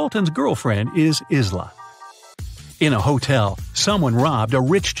means Colton's girlfriend is Isla. In a hotel, someone robbed a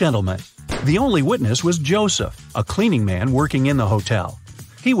rich gentleman. The only witness was Joseph, a cleaning man working in the hotel.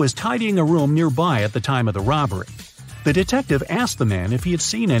 He was tidying a room nearby at the time of the robbery. The detective asked the man if he had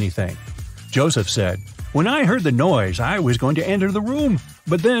seen anything. Joseph said, "When I heard the noise, I was going to enter the room,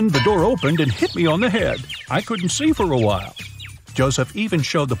 but then the door opened and hit me on the head. I couldn't see for a while." Joseph even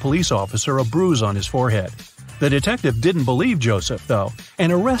showed the police officer a bruise on his forehead. The detective didn't believe Joseph, though,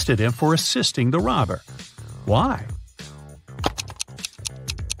 and arrested him for assisting the robber. Why?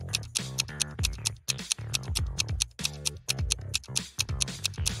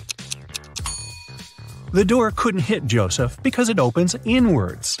 The door couldn't hit Joseph because it opens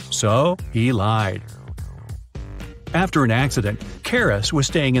inwards, so he lied. After an accident, Karis was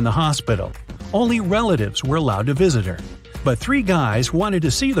staying in the hospital. Only relatives were allowed to visit her. But 3 guys wanted to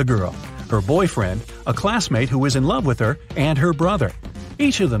see the girl: her boyfriend, a classmate who was in love with her, and her brother.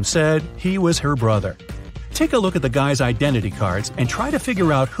 Each of them said he was her brother. Take a look at the guys' identity cards and try to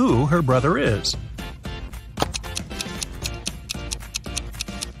figure out who her brother is.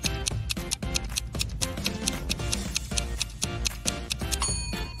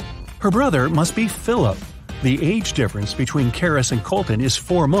 Her brother must be Philip. The age difference between Karis and Colton is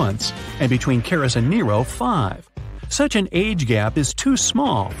 4 months, and between Karis and Nero, 5. Such an age gap is too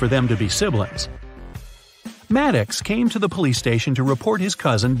small for them to be siblings. Maddox came to the police station to report his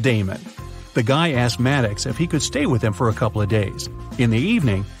cousin Damon. The guy asked Maddox if he could stay with him for a couple of days. In the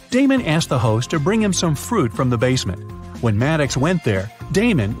evening, Damon asked the host to bring him some fruit from the basement. When Maddox went there,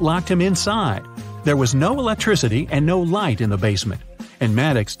 Damon locked him inside. There was no electricity and no light in the basement, and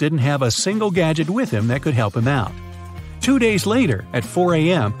Maddox didn't have a single gadget with him that could help him out. 2 days later, at 4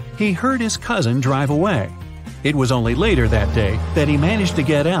 a.m., he heard his cousin drive away. It was only later that day that he managed to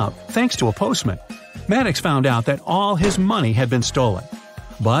get out, thanks to a postman. Maddox found out that all his money had been stolen.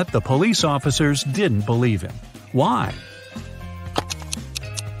 But the police officers didn't believe him. Why?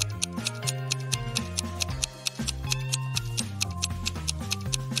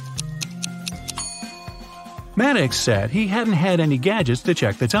 Maddox said he hadn't had any gadgets to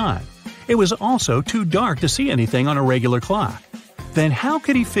check the time. It was also too dark to see anything on a regular clock. Then how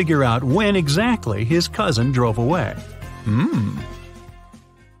could he figure out when exactly his cousin drove away?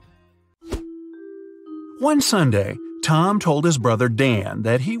 One Sunday, Tom told his brother Dan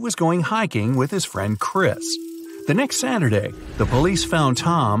that he was going hiking with his friend Chris. The next Saturday, the police found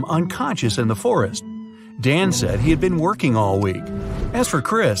Tom unconscious in the forest. Dan said he had been working all week. As for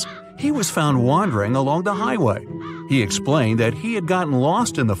Chris, he was found wandering along the highway. He explained that he had gotten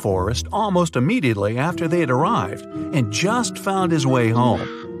lost in the forest almost immediately after they had arrived and just found his way home.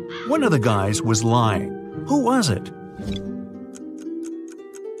 One of the guys was lying. Who was it?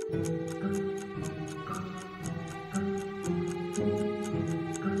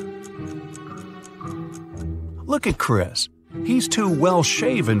 Look at Chris. He's too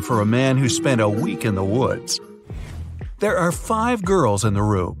well-shaven for a man who spent a week in the woods. There are 5 girls in the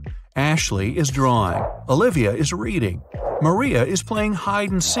room. Ashley is drawing, Olivia is reading, Maria is playing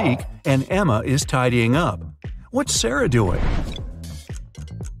hide-and-seek, and Emma is tidying up. What's Sarah doing?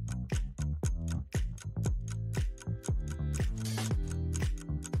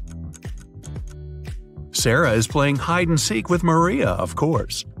 Sarah is playing hide-and-seek with Maria, of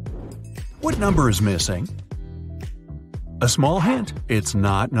course. What number is missing? A small hint, it's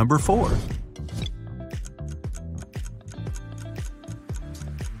not number 4.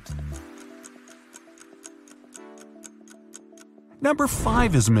 Number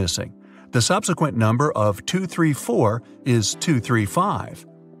 5 is missing. The subsequent number of 234 is 235.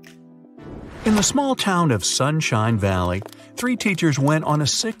 In the small town of Sunshine Valley, 3 teachers went on a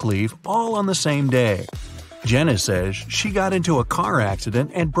sick leave all on the same day. Jenna says she got into a car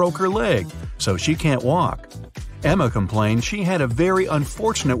accident and broke her leg, so she can't walk. Emma complained she had a very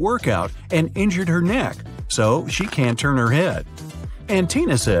unfortunate workout and injured her neck, so she can't turn her head. And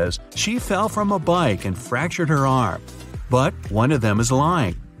Tina says she fell from a bike and fractured her arm. But one of them is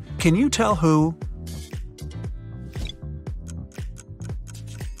lying. Can you tell who?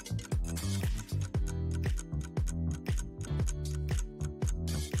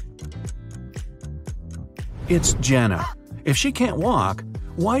 It's Jenna. If she can't walk,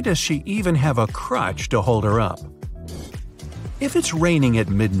 why does she even have a crutch to hold her up? If it's raining at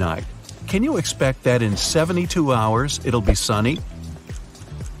midnight, can you expect that in 72 hours it'll be sunny?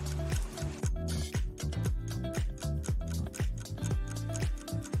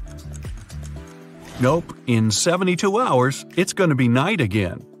 Nope, in 72 hours, it's going to be night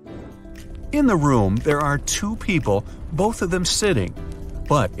again. In the room, there are two people, both of them sitting.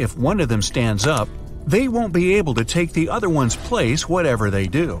 But if one of them stands up, they won't be able to take the other one's place whatever they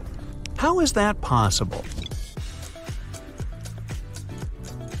do. How is that possible?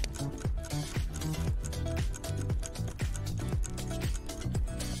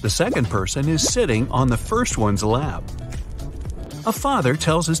 The second person is sitting on the first one's lap. A father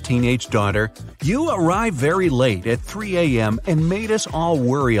tells his teenage daughter, "You arrived very late at 3 a.m. and made us all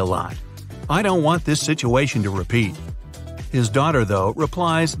worry a lot. I don't want this situation to repeat." His daughter, though,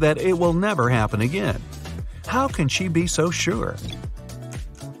 replies that it will never happen again. How can she be so sure?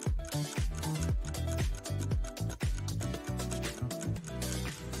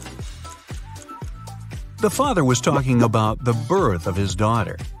 The father was talking about the birth of his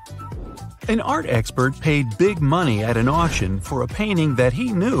daughter. An art expert paid big money at an auction for a painting that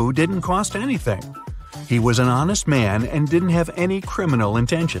he knew didn't cost anything. He was an honest man and didn't have any criminal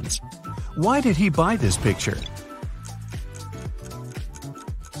intentions. Why did he buy this picture?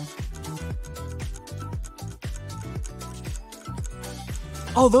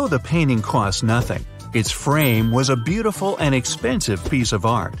 Although the painting cost nothing, its frame was a beautiful and expensive piece of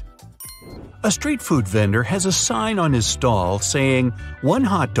art. A street food vendor has a sign on his stall saying, "1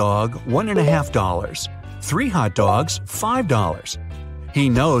 hot dog, $1.50. 3 hot dogs, $5. He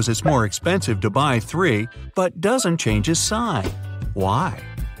knows it's more expensive to buy 3, but doesn't change his sign. Why?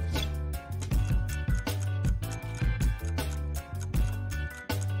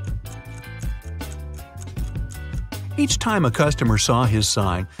 Each time a customer saw his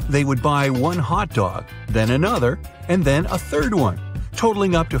sign, they would buy 1 hot dog, then another, and then a third one,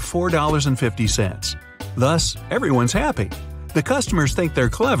 totaling up to $4.50. Thus, everyone's happy. The customers think they're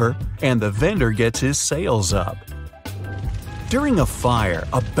clever, and the vendor gets his sales up. During a fire,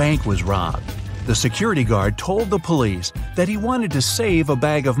 a bank was robbed. The security guard told the police that he wanted to save a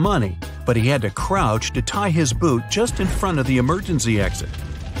bag of money, but he had to crouch to tie his boot just in front of the emergency exit.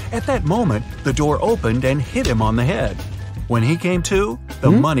 At that moment, the door opened and hit him on the head. When he came to, the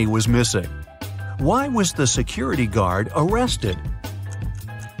money was missing. Why was the security guard arrested?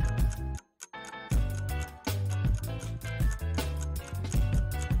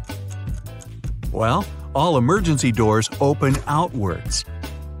 Well, all emergency doors open outwards.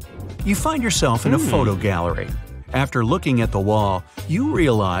 You find yourself in a photo gallery. After looking at the wall, you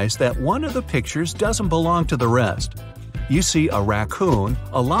realize that one of the pictures doesn't belong to the rest. You see a raccoon,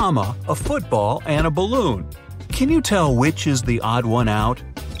 a llama, a football, and a balloon. Can you tell which is the odd one out?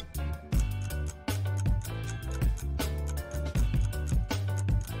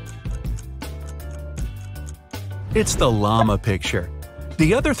 It's the llama picture.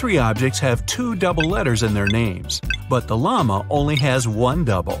 The other 3 objects have 2 double letters in their names, but the llama only has 1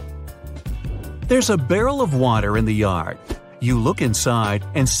 double. There's a barrel of water in the yard. You look inside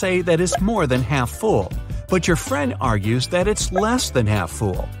and say that it's more than half full, but your friend argues that it's less than half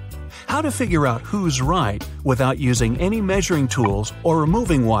full. How to figure out who's right without using any measuring tools or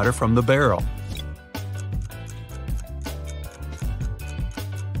removing water from the barrel?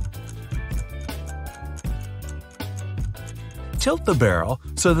 Tilt the barrel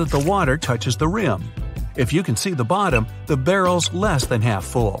so that the water touches the rim. If you can see the bottom, the barrel's less than half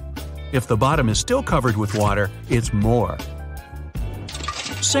full. If the bottom is still covered with water, it's more.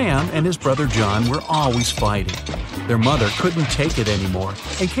 Sam and his brother John were always fighting. Their mother couldn't take it anymore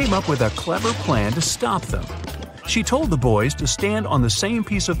and came up with a clever plan to stop them. She told the boys to stand on the same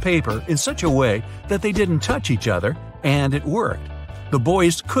piece of paper in such a way that they didn't touch each other, and it worked. The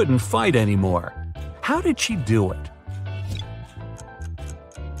boys couldn't fight anymore. How did she do it?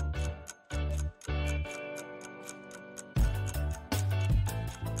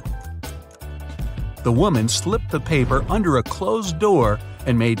 The woman slipped the paper under a closed door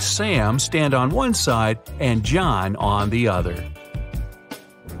and made Sam stand on one side and John on the other.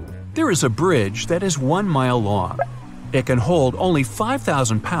 There is a bridge that is 1 mile long. It can hold only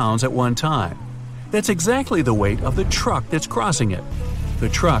 5,000 pounds at one time. That's exactly the weight of the truck that's crossing it. The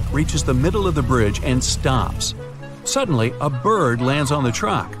truck reaches the middle of the bridge and stops. Suddenly, a bird lands on the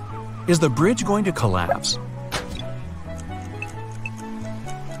truck. Is the bridge going to collapse?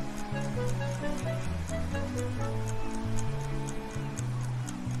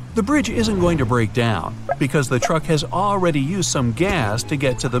 The bridge isn't going to break down because the truck has already used some gas to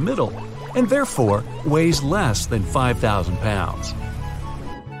get to the middle and therefore weighs less than 5,000 pounds.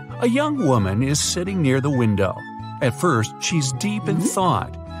 A young woman is sitting near the window. At first, she's deep in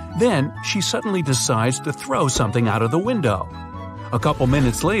thought. Then, she suddenly decides to throw something out of the window. A couple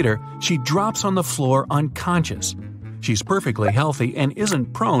minutes later, she drops on the floor unconscious. She's perfectly healthy and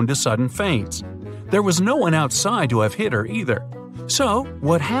isn't prone to sudden faints. There was no one outside to have hit her either. So,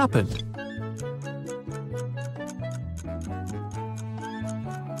 what happened?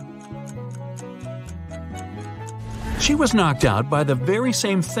 She was knocked out by the very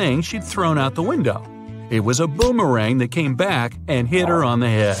same thing she'd thrown out the window. It was a boomerang that came back and hit her on the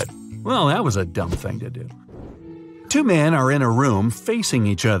head. Well, that was a dumb thing to do. Two men are in a room facing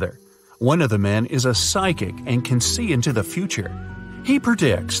each other. One of the men is a psychic and can see into the future. He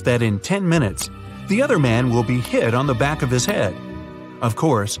predicts that in 10 minutes, the other man will be hit on the back of his head. Of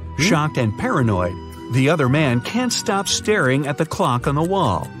course, shocked and paranoid, the other man can't stop staring at the clock on the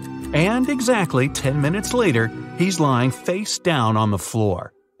wall. And exactly 10 minutes later, he's lying face down on the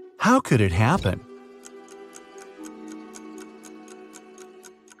floor. How could it happen?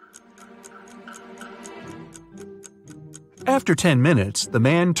 After 10 minutes, the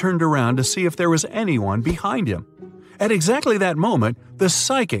man turned around to see if there was anyone behind him. At exactly that moment, the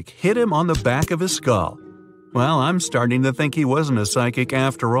psychic hit him on the back of his skull. Well, I'm starting to think he wasn't a psychic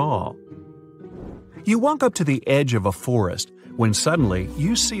after all. You walk up to the edge of a forest when suddenly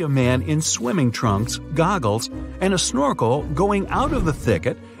you see a man in swimming trunks, goggles, and a snorkel going out of the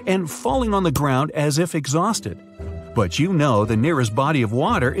thicket and falling on the ground as if exhausted. But you know the nearest body of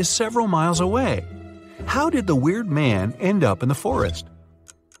water is several miles away. How did the weird man end up in the forest?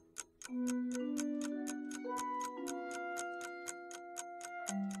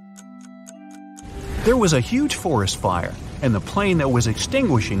 There was a huge forest fire, and the plane that was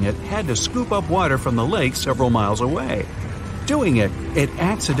extinguishing it had to scoop up water from the lake several miles away. Doing it, it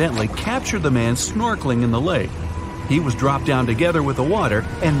accidentally captured the man snorkeling in the lake. He was dropped down together with the water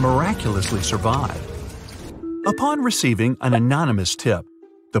and miraculously survived. Upon receiving an anonymous tip,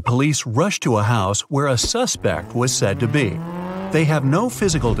 the police rushed to a house where a suspect was said to be. They have no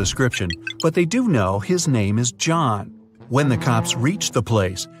physical description, but they do know his name is John. When the cops reach the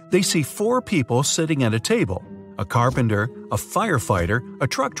place, they see 4 people sitting at a table: a carpenter, a firefighter, a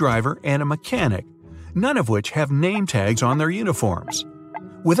truck driver, and a mechanic, none of which have name tags on their uniforms.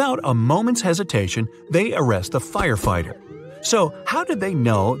 Without a moment's hesitation, they arrest the firefighter. So, how did they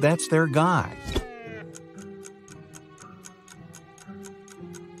know that's their guy?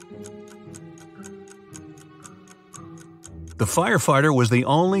 The firefighter was the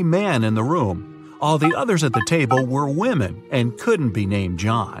only man in the room. All the others at the table were women and couldn't be named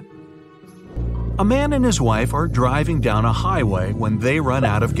John. A man and his wife are driving down a highway when they run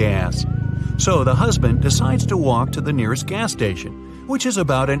out of gas. So the husband decides to walk to the nearest gas station, which is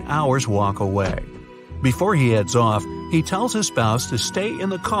about an hour's walk away. Before he heads off, he tells his spouse to stay in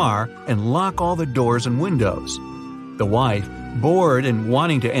the car and lock all the doors and windows. The wife, bored and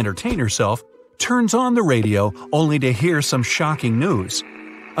wanting to entertain herself, turns on the radio only to hear some shocking news.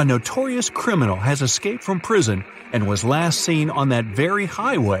 A notorious criminal has escaped from prison and was last seen on that very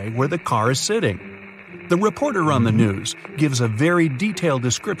highway where the car is sitting. The reporter on the news gives a very detailed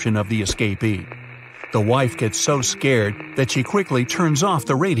description of the escapee. The wife gets so scared that she quickly turns off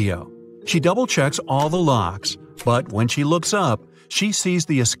the radio. She double-checks all the locks, but when she looks up, she sees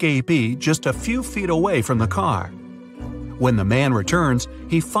the escapee just a few feet away from the car. When the man returns,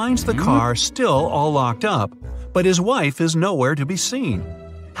 he finds the car still all locked up, but his wife is nowhere to be seen.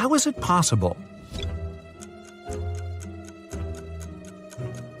 How is it possible?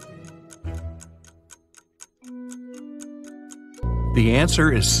 The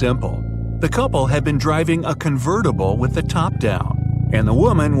answer is simple. The couple had been driving a convertible with the top down, and the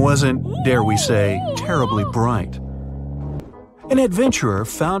woman wasn't, dare we say, terribly bright. An adventurer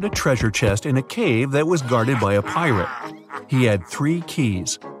found a treasure chest in a cave that was guarded by a pirate. He had 3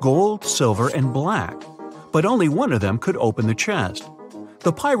 keys, gold, silver, and black, but only one of them could open the chest.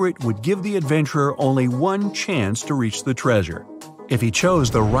 The pirate would give the adventurer only one chance to reach the treasure. If he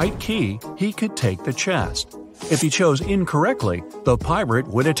chose the right key, he could take the chest. If he chose incorrectly, the pirate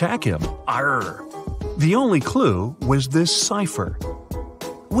would attack him. Arr! The only clue was this cipher.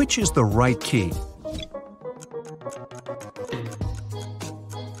 Which is the right key?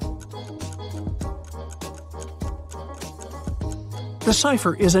 The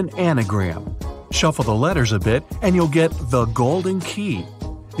cipher is an anagram. Shuffle the letters a bit and you'll get the golden key.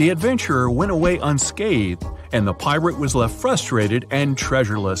 The adventurer went away unscathed, and the pirate was left frustrated and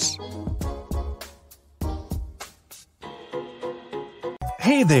treasureless.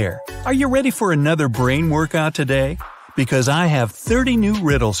 Hey there! Are you ready for another brain workout today? Because I have 30 new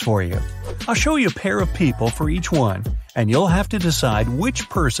riddles for you. I'll show you a pair of people for each one, and you'll have to decide which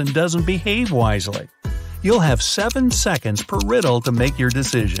person doesn't behave wisely. You'll have 7 seconds per riddle to make your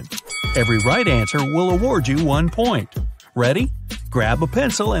decision. Every right answer will award you 1 point. Ready? Grab a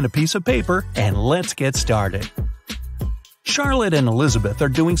pencil and a piece of paper, and let's get started. Charlotte and Elizabeth are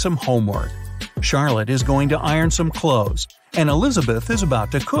doing some homework. Charlotte is going to iron some clothes, and Elizabeth is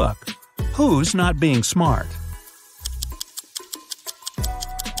about to cook. Who's not being smart?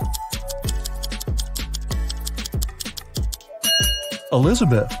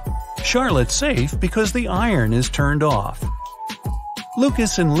 Elizabeth. Charlotte's safe because the iron is turned off.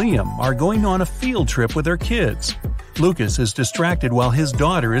 Lucas and Liam are going on a field trip with their kids. Lucas is distracted while his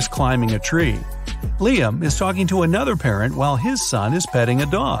daughter is climbing a tree. Liam is talking to another parent while his son is petting a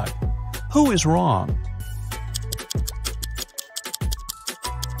dog. Who is wrong?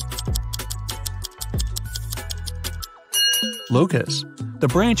 Lucas. The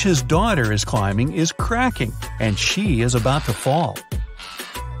branch his daughter is climbing is cracking, and she is about to fall.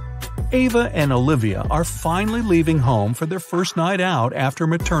 Ava and Olivia are finally leaving home for their first night out after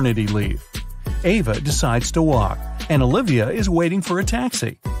maternity leave. Ava decides to walk, and Olivia is waiting for a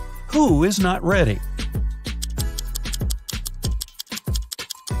taxi. Who is not ready?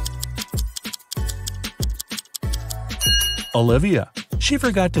 Olivia. She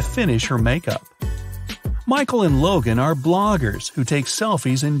forgot to finish her makeup. Michael and Logan are bloggers who take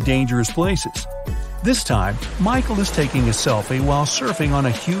selfies in dangerous places. This time, Michael is taking a selfie while surfing on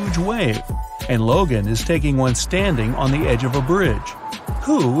a huge wave, and Logan is taking one standing on the edge of a bridge.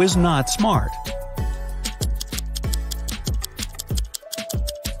 Who is not smart?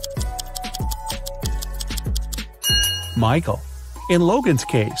 Michael. In Logan's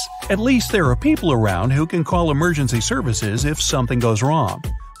case, at least there are people around who can call emergency services if something goes wrong.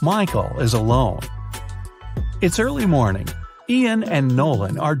 Michael is alone. It's early morning. Ian and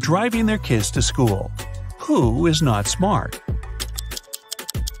Nolan are driving their kids to school. Who is not smart?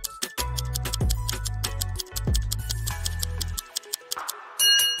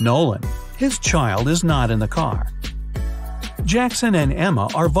 Nolan. His child is not in the car. Jackson and Emma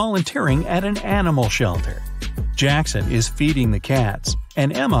are volunteering at an animal shelter. Jackson is feeding the cats,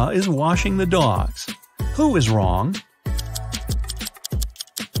 and Emma is washing the dogs. Who is wrong?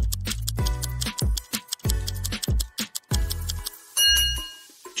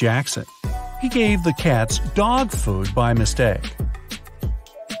 Jackson. He gave the cats dog food by mistake.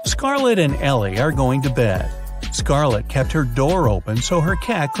 Scarlett and Ellie are going to bed. Scarlett kept her door open so her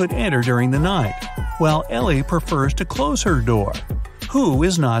cat could enter during the night, while Ellie prefers to close her door. Who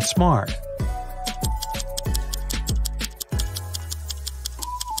is not smart?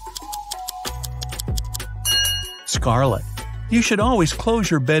 Scarlett. You should always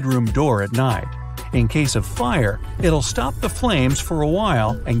close your bedroom door at night. In case of fire, it'll stop the flames for a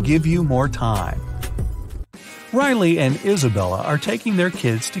while and give you more time. Riley and Isabella are taking their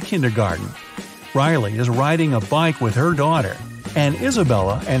kids to kindergarten. Riley is riding a bike with her daughter, and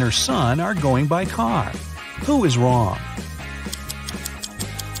Isabella and her son are going by car. Who is wrong?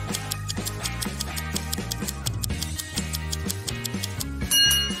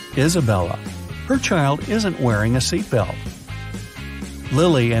 Isabella. Her child isn't wearing a seatbelt.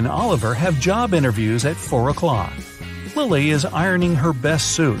 Lily and Oliver have job interviews at 4 o'clock. Lily is ironing her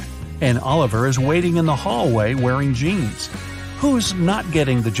best suit, and Oliver is waiting in the hallway wearing jeans. Who's not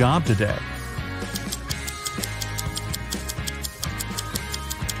getting the job today?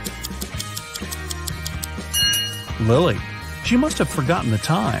 Lily. She must have forgotten the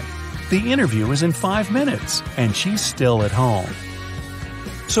time. The interview is in 5 minutes, and she's still at home.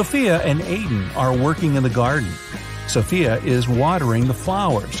 Sophia and Aiden are working in the garden. Sophia is watering the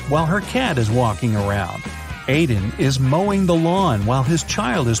flowers while her cat is walking around. Aiden is mowing the lawn while his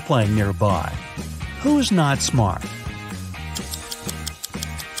child is playing nearby. Who's not smart?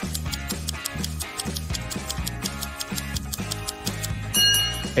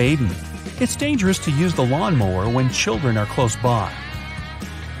 Aiden. It's dangerous to use the lawnmower when children are close by.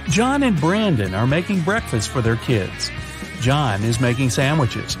 John and Brandon are making breakfast for their kids. John is making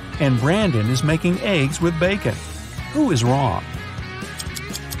sandwiches, and Brandon is making eggs with bacon. Who is wrong?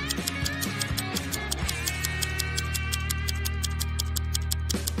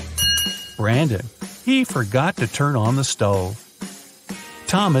 Brandon. He forgot to turn on the stove.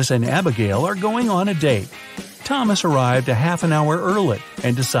 Thomas and Abigail are going on a date. Thomas arrived a half an hour early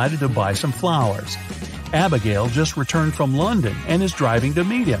and decided to buy some flowers. Abigail just returned from London and is driving to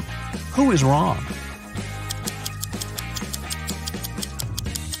meet him. Who is wrong?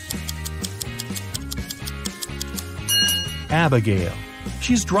 Abigail.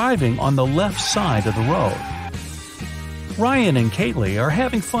 She's driving on the left side of the road. Ryan and Kaylee are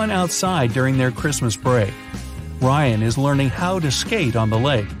having fun outside during their Christmas break. Ryan is learning how to skate on the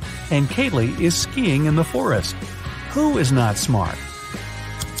lake, and Kaylee is skiing in the forest. Who is not smart?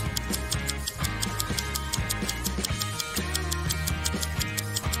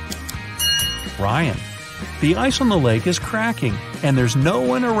 Ryan. The ice on the lake is cracking, and there's no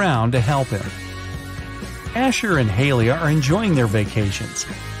one around to help him. Asher and Haley are enjoying their vacations.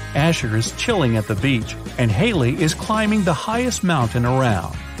 Asher is chilling at the beach, and Haley is climbing the highest mountain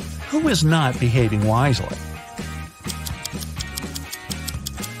around. Who is not behaving wisely?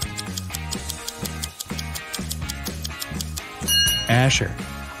 Asher.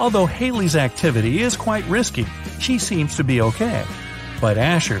 Although Haley's activity is quite risky, she seems to be okay. But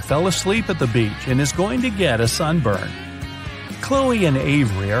Asher fell asleep at the beach and is going to get a sunburn. Chloe and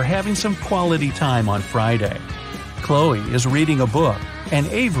Avery are having some quality time on Friday. Chloe is reading a book, and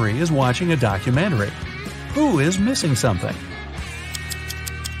Avery is watching a documentary. Who is missing something?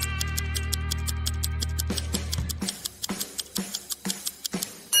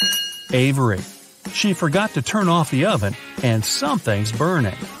 Avery. She forgot to turn off the oven, and something's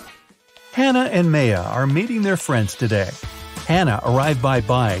burning. Hannah and Maya are meeting their friends today. Hannah arrived by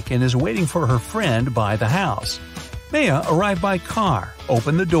bike and is waiting for her friend by the house. Maya arrived by car,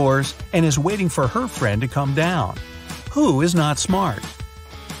 opened the doors, and is waiting for her friend to come down. Who is not smart?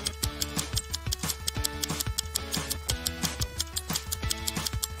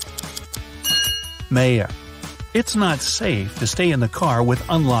 Maya. It's not safe to stay in the car with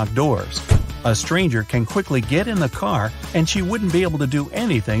unlocked doors. A stranger can quickly get in the car and she wouldn't be able to do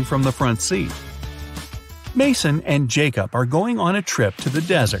anything from the front seat. Mason and Jacob are going on a trip to the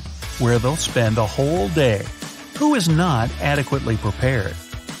desert, where they'll spend the whole day. Who is not adequately prepared?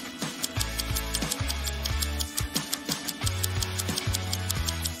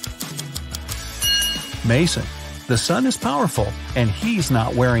 Mason. The sun is powerful, and he's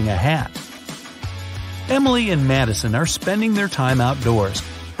not wearing a hat. Emily and Madison are spending their time outdoors,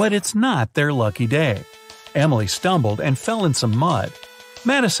 but it's not their lucky day. Emily stumbled and fell in some mud.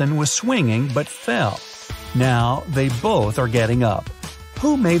 Madison was swinging but fell. Now they both are getting up.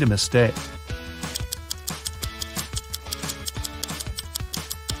 Who made a mistake?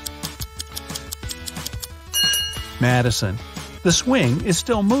 Madison. The swing is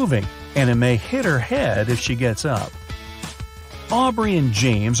still moving, and it may hit her head if she gets up. Aubrey and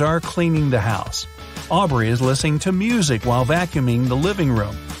James are cleaning the house. Aubrey is listening to music while vacuuming the living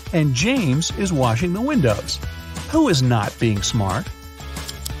room, and James is washing the windows. Who is not being smart?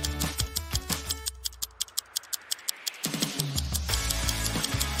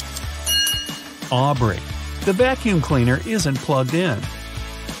 Aubrey. The vacuum cleaner isn't plugged in.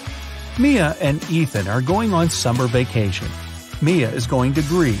 Mia and Ethan are going on summer vacation. Mia is going to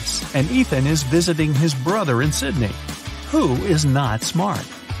Greece, and Ethan is visiting his brother in Sydney. Who is not smart?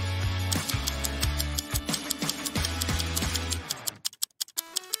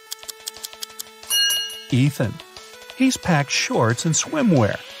 Ethan. He's packed shorts and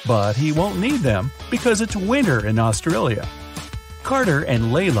swimwear, but he won't need them because it's winter in Australia. Carter and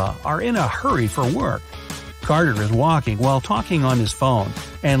Layla are in a hurry for work. Carter is walking while talking on his phone,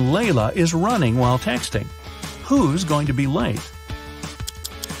 and Layla is running while texting. Who's going to be late?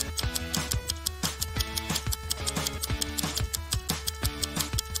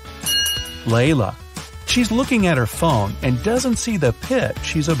 Layla. She's looking at her phone and doesn't see the pit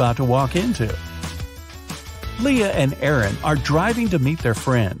she's about to walk into. Leah and Aaron are driving to meet their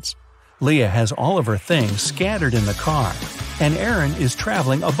friends. Leah has all of her things scattered in the car, and Aaron is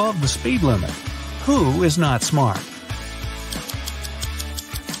traveling above the speed limit. Who is not smart?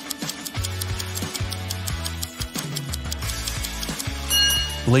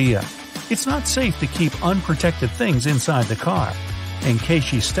 Leah. It's not safe to keep unprotected things inside the car. In case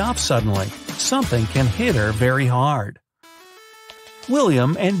she stops suddenly, something can hit her very hard.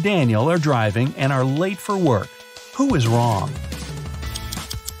 William and Daniel are driving and are late for work. Who is wrong?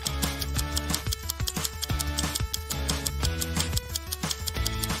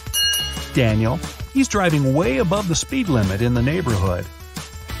 Daniel. He's driving way above the speed limit in the neighborhood.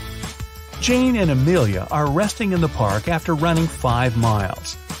 Jane and Amelia are resting in the park after running 5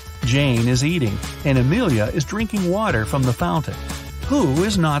 miles. Jane is eating, and Amelia is drinking water from the fountain. Who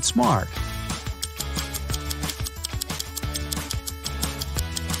is not smart?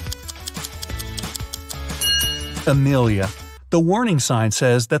 Amelia. The warning sign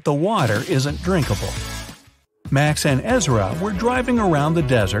says that the water isn't drinkable. Max and Ezra were driving around the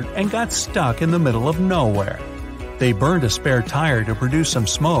desert and got stuck in the middle of nowhere. They burned a spare tire to produce some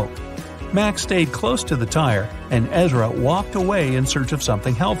smoke. Max stayed close to the tire, and Ezra walked away in search of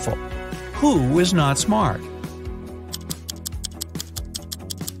something helpful. Who is not smart?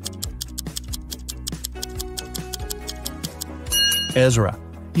 Ezra.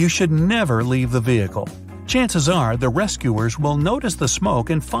 You should never leave the vehicle. Chances are the rescuers will notice the smoke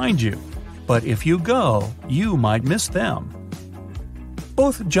and find you. But if you go, you might miss them.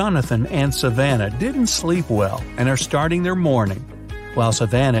 Both Jonathan and Savannah didn't sleep well and are starting their morning. While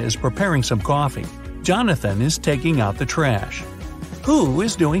Savannah is preparing some coffee, Jonathan is taking out the trash. Who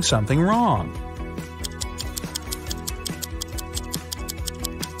is doing something wrong?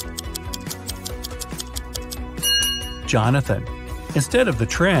 Jonathan. Instead of the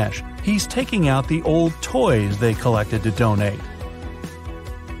trash, he's taking out the old toys they collected to donate.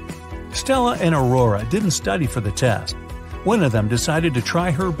 Stella and Aurora didn't study for the test. One of them decided to try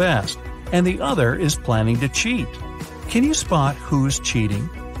her best, and the other is planning to cheat. Can you spot who's cheating?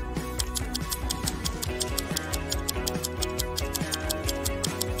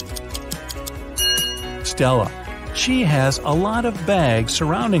 Stella. She has a lot of bags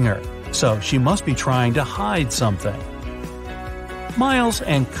surrounding her, so she must be trying to hide something. Miles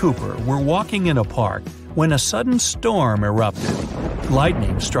and Cooper were walking in a park when a sudden storm erupted.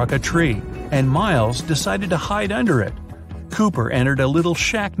 Lightning struck a tree, and Miles decided to hide under it. Cooper entered a little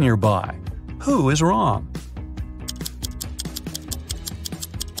shack nearby. Who is wrong?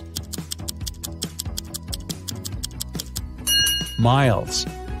 Miles.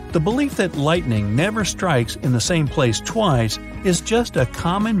 The belief that lightning never strikes in the same place twice is just a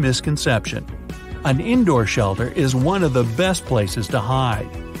common misconception. An indoor shelter is one of the best places to hide.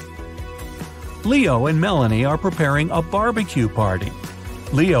 Leo and Melanie are preparing a barbecue party.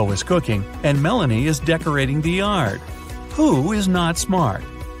 Leo is cooking and Melanie is decorating the yard. Who is not smart?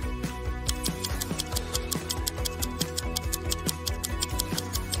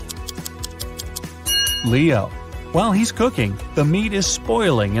 Leo. While he's cooking, the meat is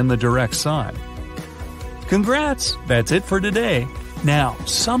spoiling in the direct sun. Congrats! That's it for today. Now,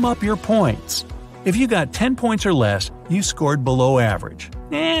 sum up your points. If you got 10 points or less, you scored below average.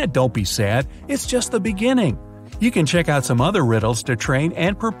 Don't be sad, it's just the beginning. You can check out some other riddles to train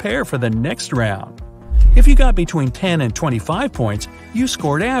and prepare for the next round. If you got between 10 and 25 points, you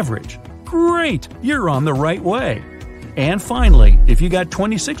scored average. Great, you're on the right way. And finally, if you got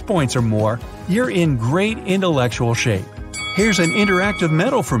 26 points or more, you're in great intellectual shape. Here's an interactive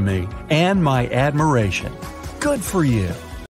medal from me and my admiration. Good for you.